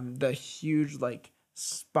bar. The huge like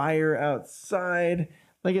spire outside,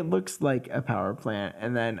 Like it looks like a power plant,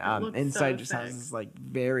 and then inside so just sick. has this like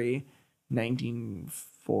very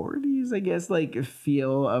 1940s, I guess, like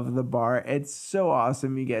feel of the bar. It's so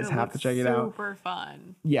awesome. You guys have to check it out. Super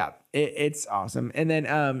fun. Yeah, it's awesome. And then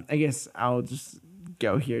I guess I'll just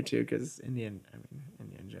go here too because Indiana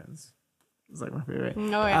Jones is like my favorite. Oh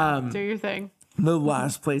yeah, do your thing. The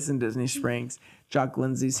last place in Disney Springs, Jock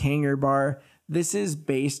Lindsay's Hangar Bar. This is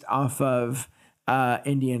based off of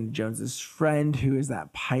Indiana Jones's friend, who is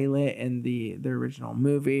that pilot in the original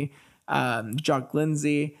movie, Jock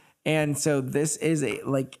Lindsay. And so this is a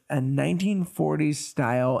 1940s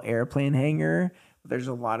style airplane hangar. There's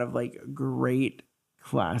a lot of like great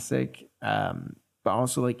classic, but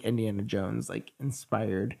also like Indiana Jones like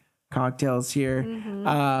inspired cocktails here.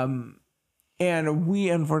 And we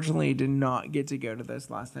unfortunately did not get to go to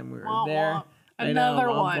this last time we were there. Another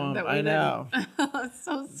one that we I know. It's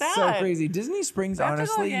so sad. So crazy. Disney Springs, We have to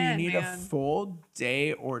go honestly, again, you need a man. full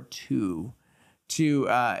day or two to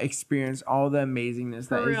experience all the amazingness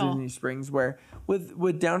that is real. Disney Springs. Where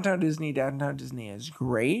with Downtown Disney is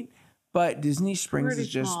great, but Disney Springs Pretty is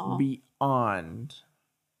just small. beyond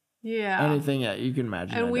Yeah. anything that you can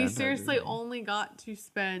imagine. And at we Downtown seriously Disney. only got to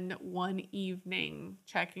spend one evening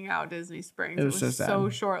checking out Disney Springs. It was so sad. so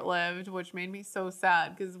short-lived, which made me so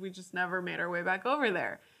sad because we just never made our way back over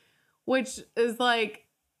there. Which is like,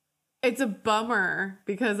 it's a bummer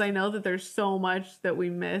because I know that there's so much that we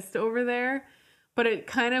missed over there. But it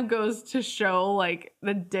kind of goes to show like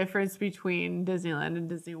the difference between Disneyland and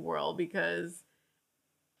Disney World, because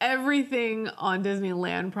everything on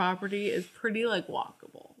Disneyland property is pretty like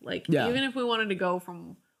walkable. Like Yeah. even if we wanted to go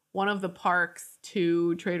from one of the parks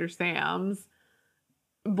to Trader Sam's,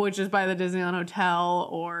 which is by the Disneyland Hotel,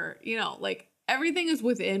 or like everything is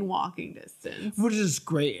within walking distance. Which is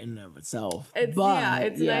great in and of itself. It's But,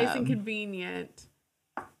 it's nice and convenient.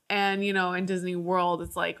 And in Disney World,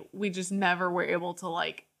 it's like we just never were able to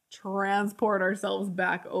like transport ourselves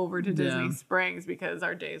back over to Disney Yeah. Springs because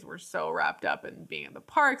our days were so wrapped up in being in the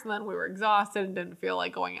parks, and then we were exhausted and didn't feel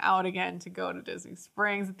like going out again to go to Disney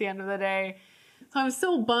Springs at the end of the day. So I'm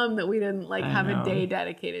so bummed that we didn't like I have know. a day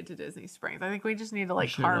dedicated to Disney Springs. I think we just need to like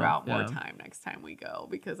should carve have, out more yeah. time next time we go,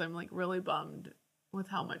 because I'm like really bummed with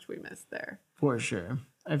how much we missed there. For sure.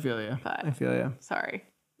 I feel you. But- I feel you. Sorry.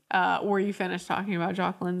 Were you finished talking about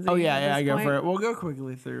Jock Lindsay? Oh, yeah, at yeah, this I go point? for it. We'll go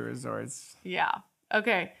quickly through resorts. Yeah.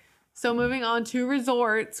 Okay. So moving on to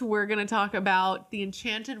resorts, we're going to talk about the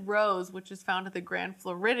Enchanted Rose, which is found at the Grand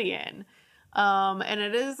Floridian. And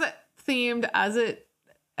it is themed as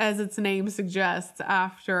its name suggests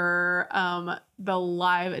after the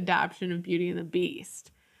live adaptation of Beauty and the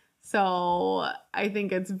Beast. So I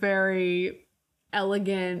think it's very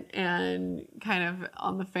elegant and kind of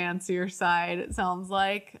on the fancier side, it sounds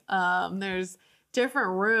like. There's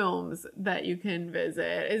different rooms that you can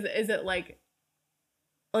visit. Is it like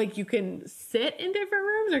you can sit in different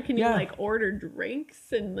rooms, or can you Yeah. like order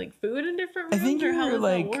drinks and like food in different I rooms? think or how you're does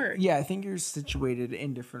like, that work? yeah, I think you're situated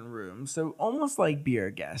in different rooms. So almost like Be Our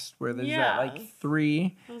Guest, where there's that like Yeah.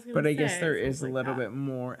 3, I was gonna but I guess say, there it is a sounds like little that. bit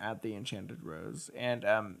more at the Enchanted Rose. And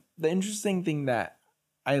the interesting thing that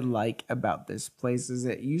I like about this place is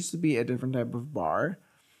it used to be a different type of bar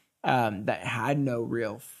that had no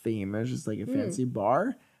real theme. It was just like a fancy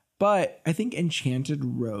bar. But I think Enchanted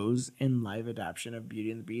Rose in live adaptation of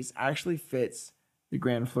Beauty and the Beast actually fits the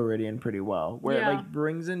Grand Floridian pretty well, where it Yeah. like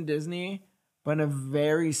brings in Disney, but in a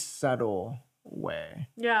very subtle way.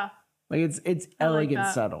 Yeah, Like it's I like elegant,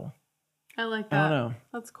 that. subtle. I like I that. don't know.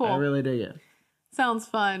 That's cool. I really dig it. Sounds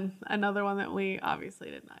fun. Another one that we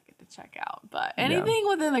obviously did not get to check out, but anything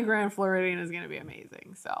within the Grand Floridian is going to be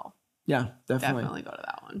amazing. So Yeah, definitely go to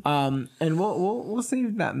that one. And we'll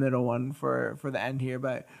save that middle one for the end here.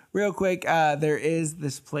 But real quick, there is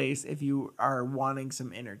this place if you are wanting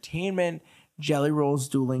some entertainment. Jelly Roll's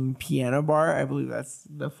Dueling Piano Bar, I believe that's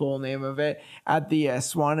the full name of it, at the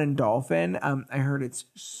Swan and Dolphin. I heard it's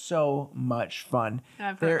so much fun.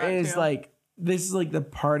 I've heard There that is too. like, this is like the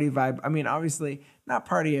party vibe. I mean, obviously not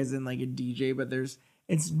party as in like a DJ, but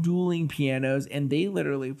it's dueling pianos, and they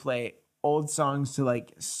literally play old songs to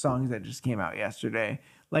like songs that just came out yesterday.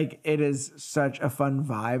 Like it is such a fun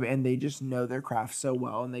vibe, and they just know their craft so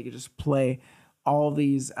well, and they can just play all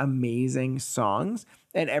these amazing songs,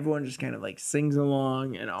 and everyone just kind of like sings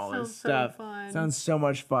along and all Sounds this so stuff. fun. Sounds so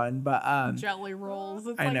much fun. But Jelly Rolls.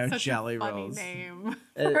 It's I like know, such Jelly a funny Rolls. name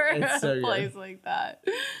It- for it's so a good. place like that.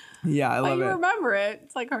 yeah, I But love you it. remember it.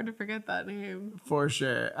 It's like hard to forget that name. For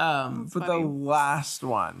sure. That's But funny. the last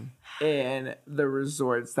one in the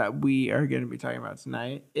resorts that we are going to be talking about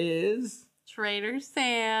tonight is, Trader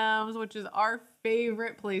Sam's, which is our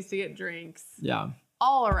favorite place to get drinks yeah,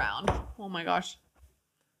 all around. Oh my gosh.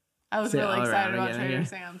 I was really excited about Trader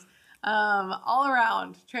Sam's. All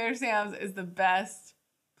around, Trader Sam's is the best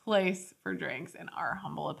place for drinks in our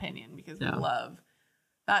humble opinion because we love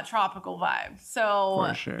that tropical vibe. So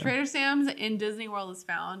For sure. Trader Sam's in Disney World is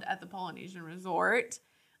found at the Polynesian Resort.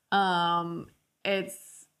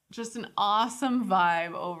 It's just an awesome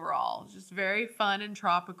vibe overall. Just very fun and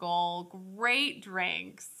tropical. Great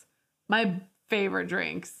drinks. My favorite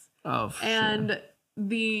drinks. Oh, for and sure.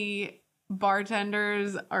 the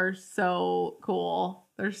bartenders are so cool.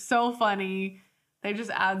 They're so funny. They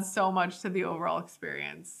just add so much to the overall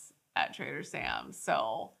experience at Trader Sam's.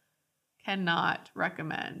 So cannot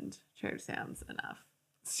recommend Trader Sam's enough.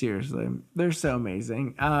 Seriously, they're so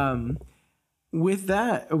amazing. With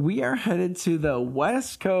that, we are headed to the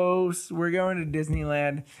West Coast. We're going to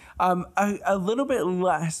Disneyland. A little bit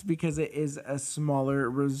less because it is a smaller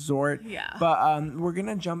resort. Yeah. But we're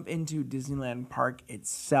gonna jump into Disneyland Park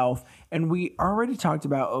itself, and we already talked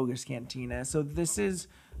about Oga's Cantina. So this is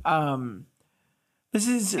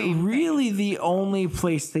really the only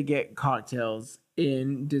place to get cocktails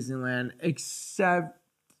in Disneyland, except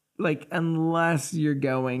unless you're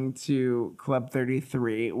going to Club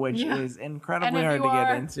 33, which is incredibly hard to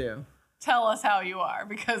get into. Tell us how you are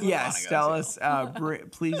because yes, tell us.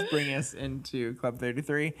 Please bring us into Club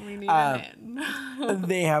 33. We need it in.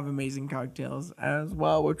 They have amazing cocktails as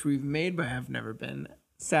well, which we've made but have never been,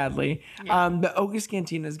 sadly. Yeah. The Oga's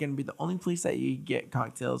Cantina is going to be the only place that you get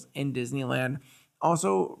cocktails in Disneyland.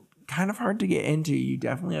 Also, kind of hard to get into. You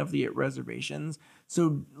definitely have to get reservations.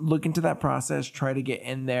 So look into that process. Try to get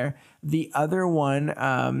in there. The other one,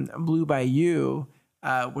 Blue Bayou,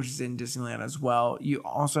 which is in Disneyland as well, you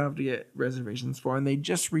also have to get reservations for. And they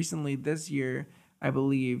just recently this year, I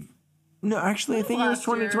believe. No, actually, I think it was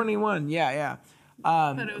 2021. Yeah.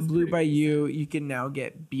 Blue Bayou, you can now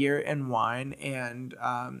get beer and wine and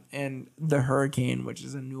the Hurricane, which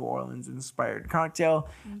is a New Orleans inspired cocktail.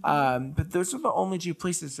 But those are the only two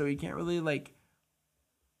places, so you can't really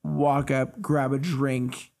walk up, grab a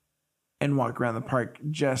drink, and walk around the park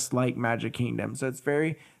just like Magic Kingdom. So it's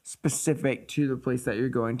very specific to the place that you're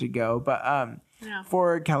going to go. But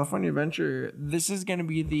for California Adventure, this is going to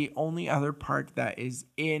be the only other park that is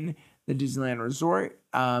in the Disneyland Resort,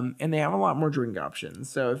 and they have a lot more drink options.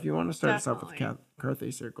 So if you want to start us off with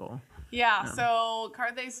Carthay Circle. So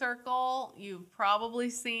Carthay Circle, you've probably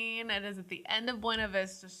seen. It is at the end of Buena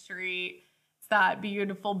Vista Street. It's that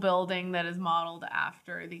beautiful building that is modeled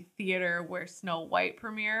after the theater where Snow White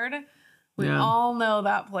premiered. We all know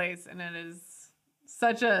that place, and it is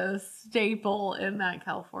such a staple in that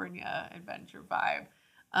California adventure vibe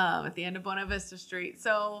at the end of Buena Vista Street.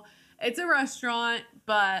 So it's a restaurant,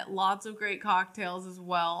 but lots of great cocktails as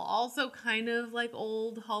well. Also kind of like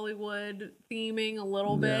old Hollywood theming a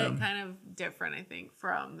little bit. Kind of different, I think,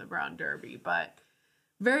 from the Brown Derby. But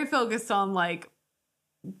very focused on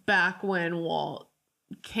back when Walt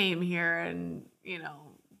came here and,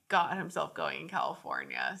 got himself going in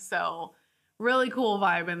California. So really cool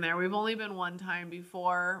vibe in there. We've only been one time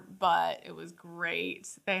before, but it was great.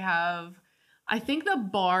 They have... I think the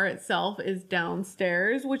bar itself is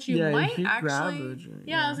downstairs, which you might actually...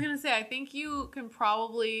 I was going to say, I think you can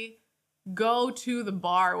probably go to the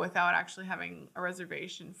bar without actually having a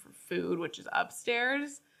reservation for food, which is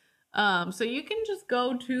upstairs. So you can just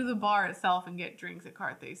go to the bar itself and get drinks at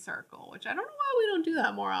Carthay Circle, which I don't know why we don't do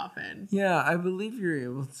that more often. Yeah, I believe you're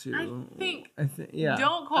able to. I think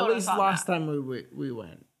Don't quote us on that. At least last time we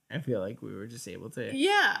went. I feel like we were just able to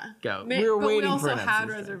go. We were waiting for an episode. We also had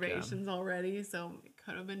reservations already, so it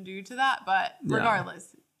could have been due to that. But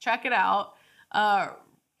regardless, check it out.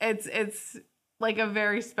 It's like a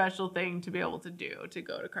very special thing to be able to do, to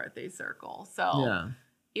go to Carthay Circle. So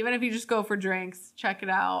even if you just go for drinks, check it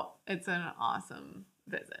out. It's an awesome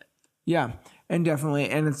visit. Yeah, and definitely,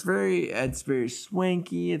 and it's very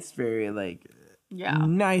swanky. It's very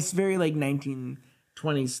nice, very 1920s,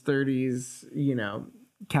 30s,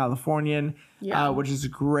 Californian, which is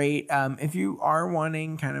great. If you are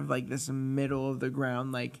wanting kind of this middle of the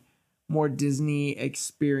ground, more Disney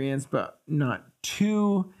experience, but not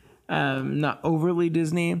too, not overly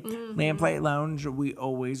Disney, Lamplight Lounge, we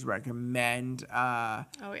always recommend.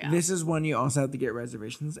 This is one you also have to get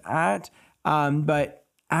reservations at. But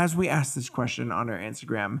as we asked this question on our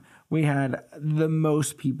Instagram, we had the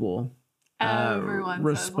most people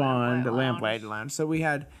respond to Lamplight Lounge. So we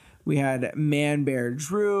had Man Bear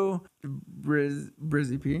Drew,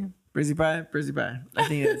 Brizzy Pie. I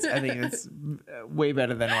think it's way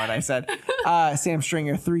better than what I said. Sam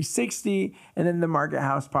Stringer 360, and then the Market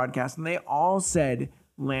House podcast, and they all said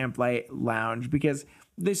Lamplight Lounge because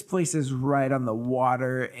this place is right on the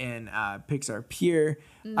water in Pixar Pier.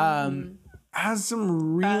 has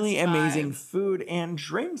some really Best amazing vibes. food and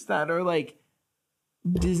drinks that are like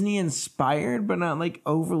Disney inspired, but not like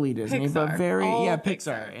overly Disney, but Pixar. very All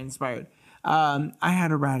Pixar inspired. I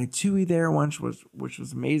had a ratatouille there once, which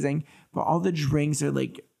was amazing. But all the drinks are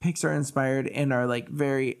like Pixar inspired and are like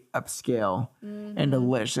very upscale and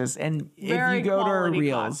delicious. And Very if you go to our quality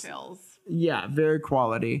reels, cocktails. yeah, very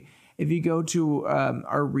quality. If you go to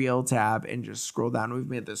our reel tab and just scroll down, we've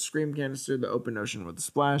made the Scream Canister, the Open Ocean with the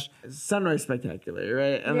Splash, Sunrise Spectacular,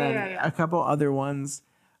 right? And then a couple other ones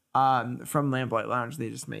from Lamplight Lounge. They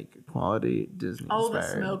just make quality Disney. Oh, the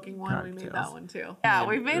smoking one. We made that one too. Yeah,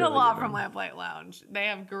 we've made a lot from Lamplight Lounge. They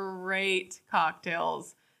have great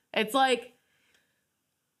cocktails. It's like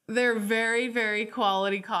they're very, very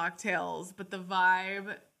quality cocktails, but the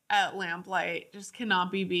vibe at Lamplight just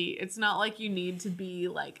cannot be beat. It's not like you need to be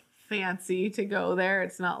like fancy to go there.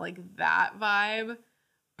 It's not like that vibe,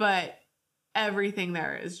 but everything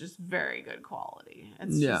there is just very good quality.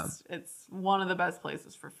 It's just, it's one of the best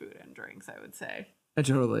places for food and drinks, I would say. I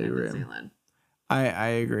totally agree. New Zealand. I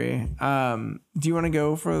agree. Do you want to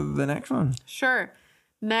go for the next one? Sure.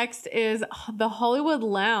 Next is the Hollywood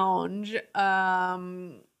Lounge,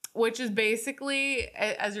 which is basically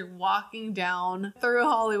as you're walking down through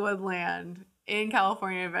Hollywood Land in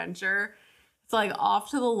California Adventure. It's like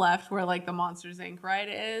off to the left where like the Monsters Inc. ride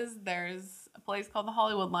is. There's a place called the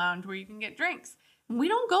Hollywood Lounge where you can get drinks. And we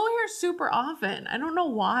don't go here super often. I don't know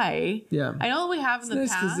why. Yeah. I know that we have in the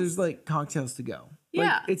past. Because there's like cocktails to go.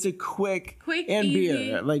 Yeah. Like, it's a quick and easy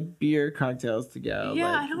beer. Like beer cocktails to go.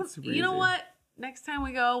 Yeah, like, I don't. You know what? Next time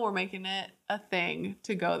we go, we're making it a thing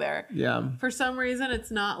to go there. Yeah. For some reason, it's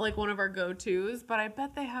not like one of our go-tos, but I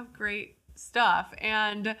bet they have great stuff.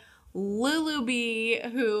 And Lulu B,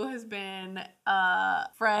 who has been a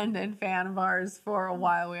friend and fan of ours for a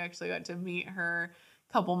while, we actually got to meet her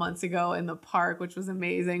a couple months ago in the park, which was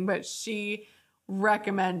amazing. But she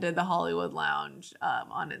recommended the Hollywood Lounge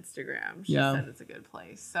on Instagram. She said it's a good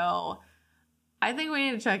place. So I think we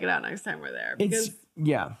need to check it out next time we're there. Because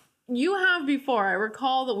you have before. I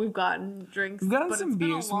recall that we've gotten drinks. We've gotten but some it's been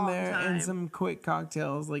beers a long from there time. and some quick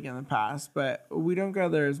cocktails like in the past, but we don't go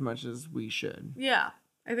there as much as we should. Yeah,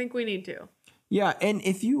 I think we need to. Yeah, and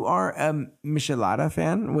if you are a Michelada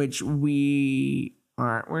fan, which we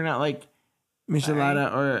aren't, we're not like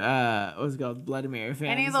Michelada or what's it called, Bloody Mary fans.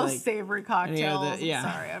 Any of those like, savory cocktails. yeah.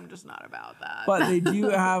 Sorry, I'm just not about that. But they do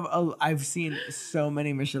have I've seen so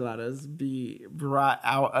many Micheladas be brought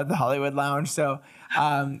out of the Hollywood Lounge. So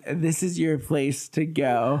this is your place to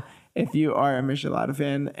go if you are a Michelada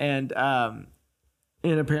fan. And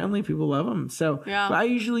apparently people love them. So I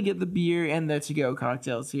usually get the beer and the to-go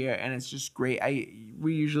cocktails here, and it's just great.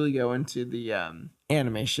 We usually go into the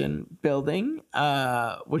animation building,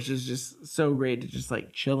 which is just so great to just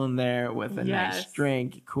like chill in there with a nice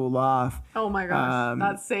drink, cool off. Oh my gosh,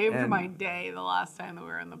 that saved my day the last time that we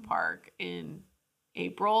were in the park in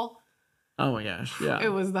April. Oh my gosh, yeah.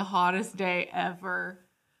 It was the hottest day ever.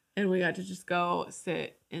 And we got to just go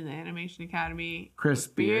sit in the Animation Academy.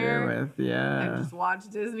 Crisp beer with, and just watch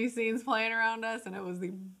Disney scenes playing around us. And it was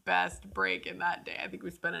the best break in that day. I think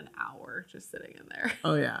we spent an hour just sitting in there.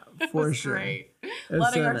 Oh, yeah, for sure. Great.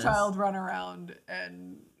 Letting our child run around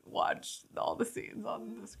and watch all the scenes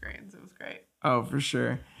on the screens. It was great. Oh, for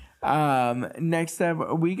sure. Next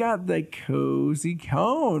up, we got the Cozy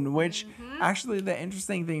Cone, which actually the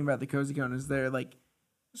interesting thing about the Cozy Cone is they're like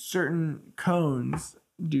certain cones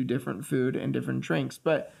do different food and different drinks,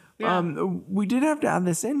 but we did have to add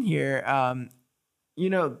this in here.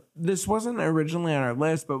 This wasn't originally on our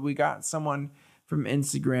list, but we got someone from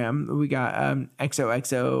Instagram. We got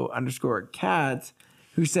XOXO_cat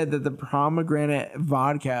who said that the pomegranate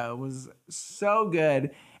vodka was so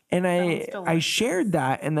good, and I shared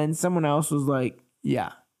that, and then someone else was like,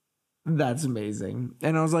 yeah, that's amazing,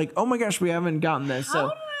 and I was like, oh my gosh, we haven't gotten this. How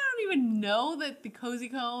did I don't even know that the Cozy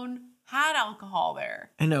Cone had alcohol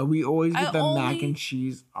there? I know, we always get the mac and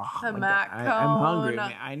cheese. Oh, the mac cone. I'm hungry.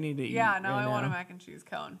 I need to eat. Yeah, now I want a mac and cheese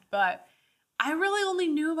cone. But I really only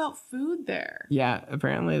knew about food there. Yeah,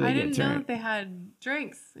 apparently they I didn't know that they had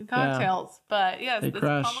drinks and cocktails. But yes, this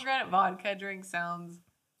pomegranate vodka drink sounds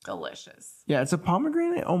delicious. Yeah, it's a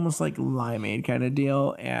pomegranate, almost like limeade kind of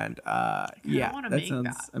deal. And that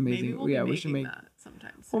sounds amazing. Maybe we should make that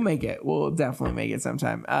sometime soon. We'll make it. We'll definitely make it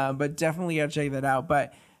sometime. But definitely gotta check that out.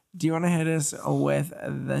 But do you want to hit us with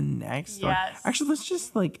the next one? Actually, let's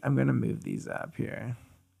just I'm gonna move these up here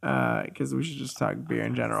because we should just talk beer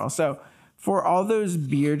in general. So for all those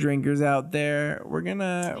beer drinkers out there, we're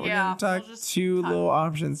gonna talk two little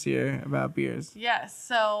options here about beers. Yes.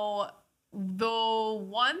 So the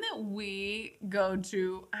one that we go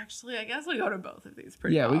to, actually, I guess we go to both of these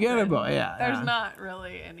pretty Yeah, often. we go to both. Yeah. There's not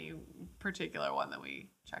really any particular one that we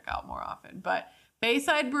check out more often. But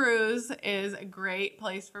Bayside Brews is a great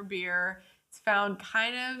place for beer. It's found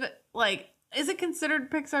kind of like, is it considered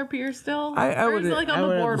Pixar Pier still? I or is it would like on I the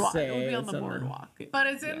would have to boardwalk? say It would be on it's the on the- boardwalk. But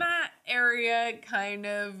it's in that area kind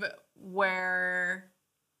of where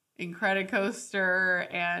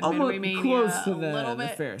Incredicoaster and Midway Almost Mania close to a little the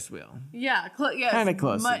bit. Ferris wheel. Yeah, yes, Kinda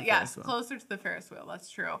close to the yeah, Ferris wheel. closer to the Ferris wheel. That's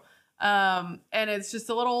true. And it's just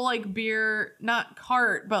a little like beer, not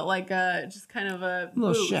cart, but like a just kind of a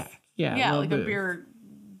Little booth. shack. Yeah. Yeah, little like booth. a beer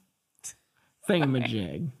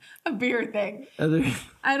Thingamajig. thing. Other-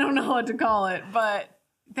 I don't know what to call it, but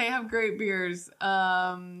they have great beers. They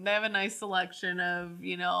have a nice selection of,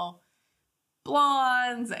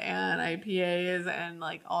 blondes and IPAs and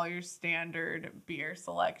like all your standard beer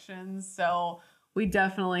selections. So we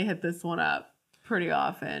definitely hit this one up pretty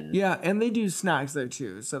often. Yeah, and they do snacks there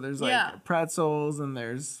too. So there's like Yeah. pretzels and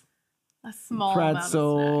there's A small amount of snacks.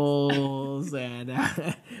 pretzels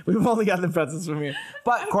and we've only got the pretzels from here.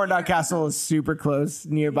 But Corn Dog Castle is super close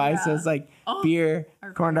nearby, so Yeah. it's like Oh, beer,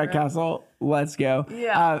 our Corn Dog favorite. Castle, let's go.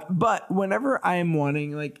 Yeah. But whenever I'm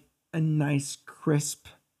wanting like a nice crispy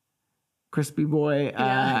boy,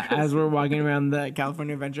 Yeah, as we're walking around the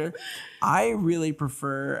California Adventure, I really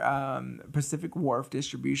prefer Pacific Wharf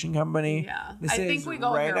Distribution Company. Yeah. This I is think we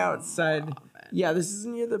go right here outside. more often. Yeah, this is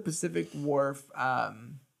near the Pacific Wharf.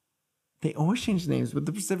 They always change names, but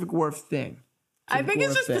the Pacific Wharf thing. I think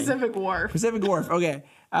it's just Pacific Wharf. Pacific Wharf, okay.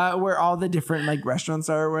 Where all the different like restaurants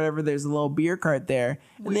are or whatever, there's a little beer cart there.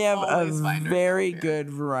 And We they have a always find very ourselves here. good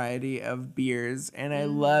variety of beers. And I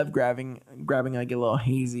love grabbing like a little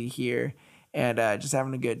hazy here and just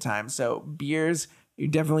having a good time. So beers,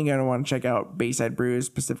 you're definitely going to want to check out Bayside Brews,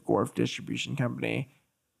 Pacific Wharf Distribution Company.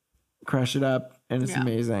 Crush it up, and it's Yeah.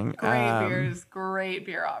 amazing. Great beers, great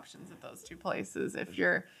beer options at those two places. If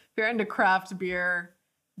you're into craft beer,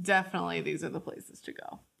 definitely these are the places to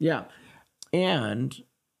go. Yeah. And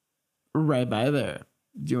right by there,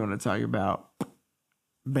 do you want to talk about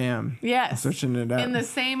Bam? Yes. Switching it up. In the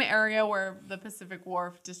same area where the Pacific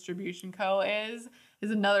Wharf Distribution Co. is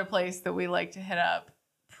another place that we like to hit up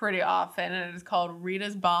pretty often, and it is called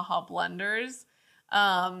Rita's Baja Blenders.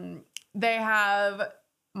 They have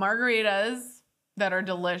margaritas that are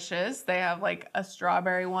delicious. They have like a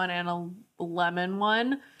strawberry one and a lemon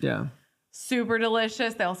one. Yeah. Super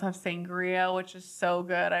delicious. They also have sangria, which is so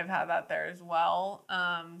good. I've had that there as well.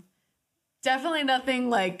 Definitely nothing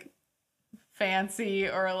like fancy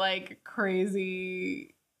or like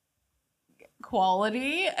crazy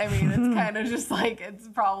quality. I mean, it's kind of just like, it's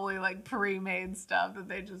probably like pre-made stuff that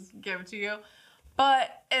they just give to you. But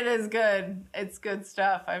it is good. It's good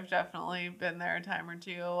stuff. I've definitely been there a time or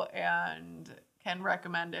two and can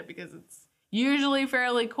recommend it because it's usually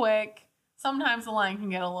fairly quick. Sometimes the line can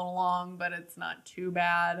get a little long, but it's not too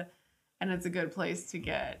bad. And it's a good place to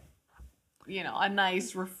get, a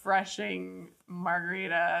nice, refreshing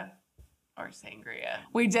margarita or sangria.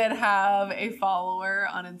 We did have a follower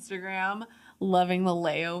on Instagram, Loving the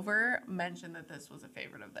Layover, mention that this was a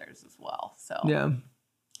favorite of theirs as well. So Yeah.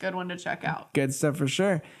 good one to check out. Good stuff for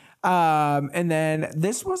sure. And then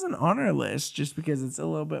this wasn't on our list just because it's a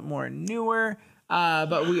little bit more newer.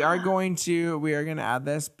 But we are going to add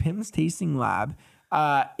this Pim's Tasting Lab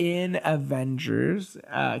in Avengers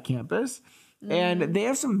campus. And they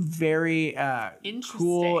have some very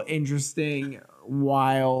cool, interesting,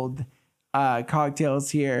 wild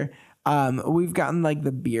cocktails here. We've gotten like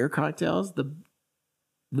the beer cocktails, the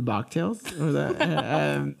mocktails, or the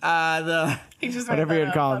He just made whatever that you'd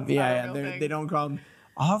up. call them. That's not a Yeah, real they thing. don't call them.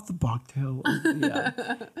 I'll have the mocktail.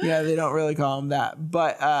 Yeah, they don't really call them that.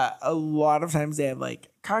 But a lot of times they have like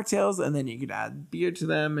cocktails, and then you could add beer to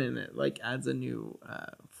them, and it like adds a new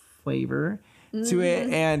flavor to it.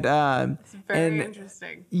 And It's very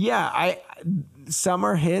interesting. yeah, some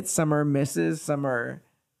are hits, some are misses, some are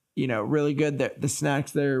really good. The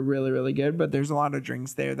snacks there are really, really good, but there's a lot of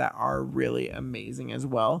drinks there that are really amazing as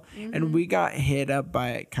well. And we got hit up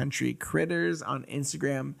by Country Critters on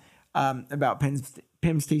Instagram about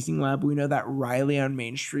Pim's Tasting Lab. We know that Riley on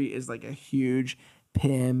Main Street is like a huge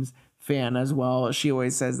Pim's fan as well. She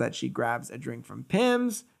always says that she grabs a drink from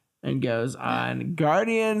Pim's and goes on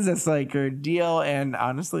Guardians. That's like her deal. And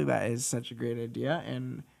honestly, that is such a great idea.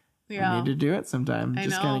 And we need to do it sometime. I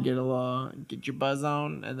Just know. kind of get your buzz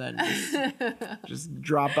on and then just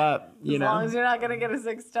drop up, As long as you're not gonna get a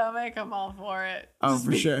sick stomach, I'm all for it. Oh, Just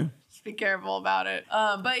for sure. Just be careful about it.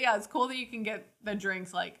 But yeah, it's cool that you can get the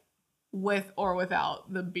drinks like with or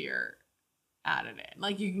without the beer added in.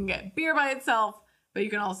 Like you can get beer by itself, But you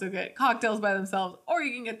can also get cocktails by themselves, or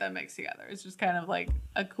you can get them mixed together. It's just kind of like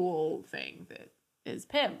a cool thing that is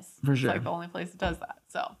Pim's. For sure. It's like the only place that does that.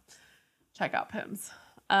 So check out Pim's.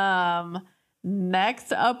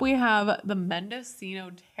 Next up, we have the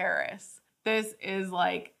Mendocino Terrace. This is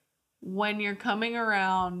like when you're coming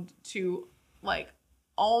around to like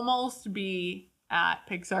almost be at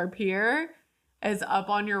Pixar Pier, is up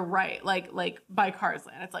on your right, like by Cars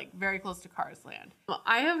Land. It's like very close to Cars Land.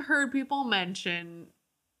 I have heard people mention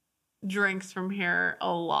drinks from here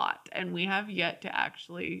a lot, and we have yet to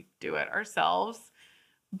actually do it ourselves.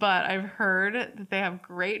 But I've heard that they have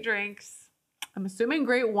great drinks. I'm assuming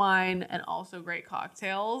great wine and also great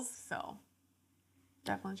cocktails. So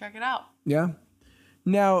definitely check it out. Yeah.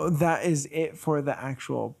 Now, that is it for the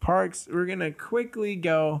actual parks. We're going to quickly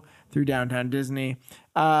go through Downtown Disney.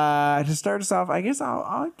 To start us off, I guess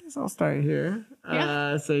I'll start here.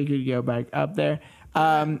 Yeah. So you could go back up there.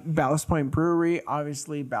 Ballast Point Brewery.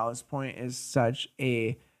 Obviously, Ballast Point is such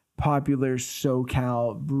a popular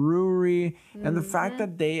SoCal brewery. And the fact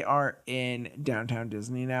that they are in Downtown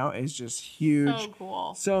Disney now is just huge. So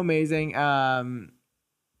cool. So amazing.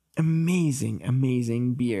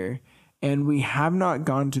 Amazing beer. And we have not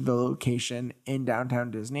gone to the location in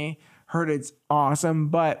Downtown Disney. Heard it's awesome,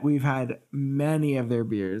 but we've had many of their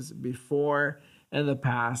beers before in the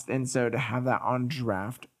past. And so to have that on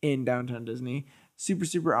draft in Downtown Disney, super,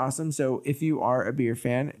 super awesome. So if you are a beer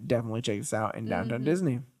fan, definitely check this out in Downtown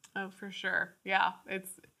Disney. Oh, for sure. Yeah.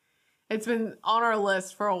 It's been on our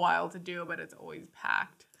list for a while to do, but it's always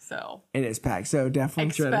packed. So it is packed. So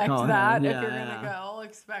definitely try to call that. ahead. If you're going to go,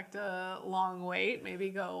 expect a long wait. Maybe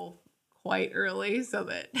go quite early so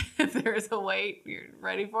that if there's a wait, you're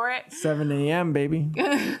ready for it. 7 a.m., baby.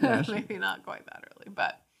 Maybe not quite that early,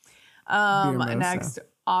 but next,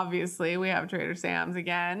 obviously, we have Trader Sam's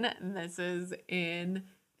again. And this is in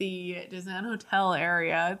the Disneyland Hotel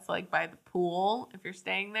area. It's like by the pool if you're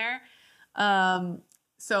staying there.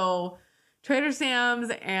 So Trader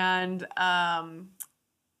Sam's and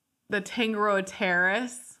the Tangaroa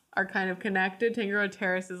Terrace are kind of connected. Tangaroa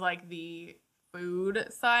Terrace is like the food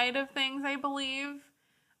side of things, I believe.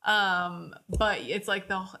 But it's like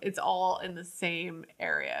it's all in the same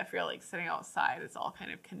area. If you're like sitting outside, it's all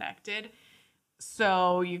kind of connected.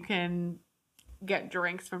 So you can get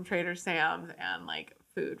drinks from Trader Sam's and like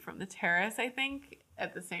food from the terrace, I think,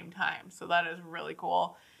 at the same time. So that is really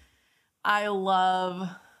cool.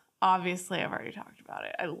 Obviously, I've already talked about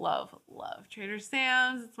it. I love Trader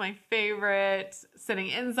Sam's. It's my favorite. Sitting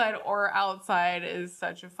inside or outside is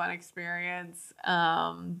such a fun experience.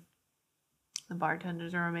 The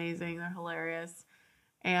bartenders are amazing. They're hilarious.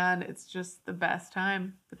 And it's just the best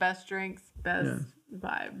time. The best drinks, best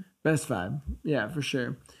vibe. Best vibe. Yeah, for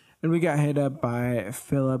sure. And we got hit up by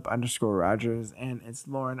Philip_Rogers and it's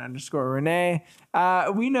Lauren_Renee.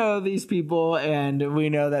 We know these people and we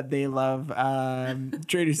know that they love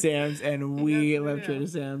Trader Sam's and we love Trader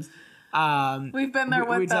Sam's. We've been there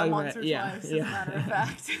with them once or twice, as a matter of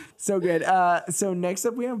fact. So good. So next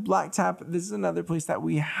up we have Black Tap. This is another place that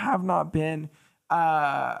we have not been,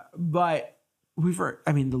 but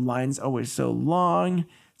the line's always so long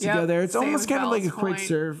to go there. It's almost kind of like a quick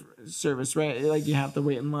service, right? Like you have to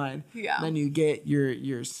wait in line. Yeah. Then you get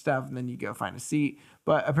your stuff and then you go find a seat.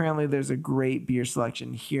 But apparently there's a great beer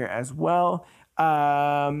selection here as well.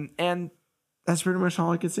 And that's pretty much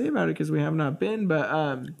all I could say about it because we have not been.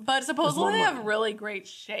 But supposedly they have really great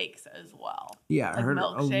shakes as well. Yeah, like I heard a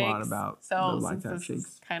milkshakes. lot about so the Black since Tap this shakes.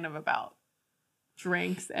 is kind of about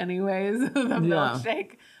drinks anyways, the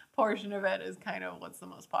milkshake portion of it is kind of what's the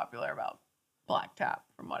most popular about Black Tap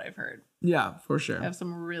from what I've heard. Yeah, for sure. They have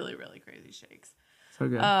some really, really crazy shakes. So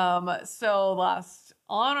good. So last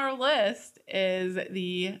on our list is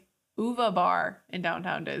the Uva Bar in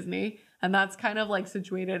Downtown Disney. And that's kind of like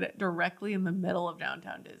situated directly in the middle of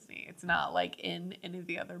Downtown Disney. It's not like in any of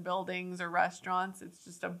the other buildings or restaurants. It's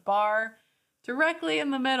just a bar directly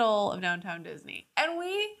in the middle of Downtown Disney. And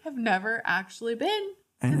we have never actually been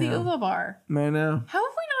to the Uva Bar. I know. How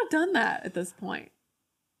have we not done that at this point?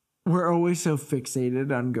 We're always so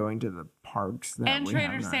fixated on going to the parks that and we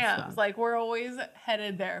Trader have not Sam's. stopped. Like we're always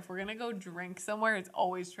headed there. If we're gonna go drink somewhere, it's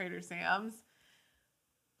always Trader Sam's.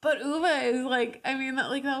 But Uva is like, that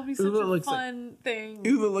would be such a fun thing.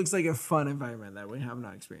 Uva looks like a fun environment that we have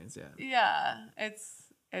not experienced yet. Yeah, it's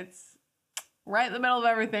right in the middle of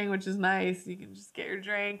everything, which is nice. You can just get your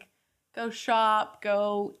drink, go shop,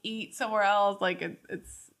 go eat somewhere else. Like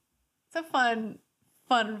it's a fun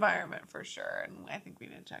environment for sure, and I think we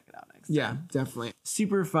need to check it out next time. Yeah, definitely.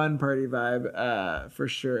 Super fun party vibe, for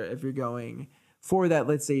sure. If you're going for that,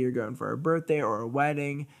 let's say you're going for a birthday or a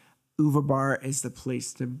wedding, Uva Bar is the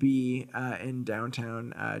place to be in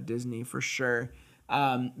downtown Disney for sure.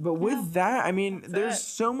 But with that, I mean, there's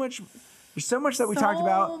so much that we talked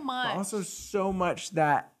about, but also so much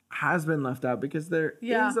that has been left out because there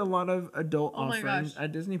is a lot of adult offerings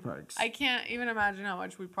at Disney parks. I can't even imagine how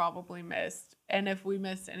much we probably missed. And if we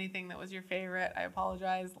missed anything that was your favorite, I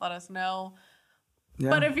apologize. Let us know. Yeah.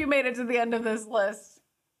 But if you made it to the end of this list,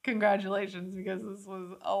 congratulations, because this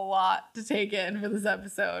was a lot to take in for this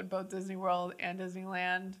episode, both Disney World and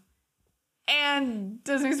Disneyland and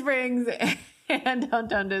Disney Springs and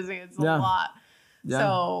Downtown Disney. It's a lot. Yeah.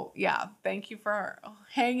 So, thank you for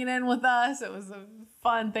hanging in with us. It was a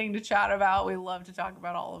fun thing to chat about. We love to talk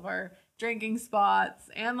about all of our drinking spots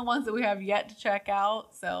and the ones that we have yet to check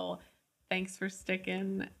out. So, thanks for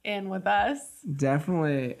sticking in with us.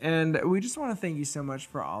 Definitely. And we just want to thank you so much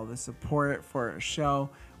for all the support for our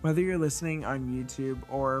show. Whether you're listening on YouTube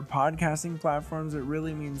or podcasting platforms, it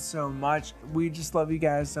really means so much. We just love you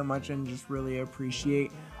guys so much and just really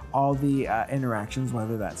appreciate all the interactions,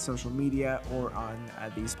 whether that's social media or on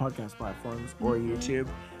these podcast platforms or YouTube.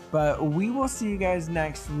 But we will see you guys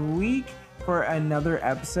next week for another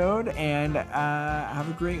episode, and have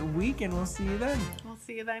a great week, and we'll see you then. We'll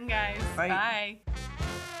see you then, guys. Bye. Bye.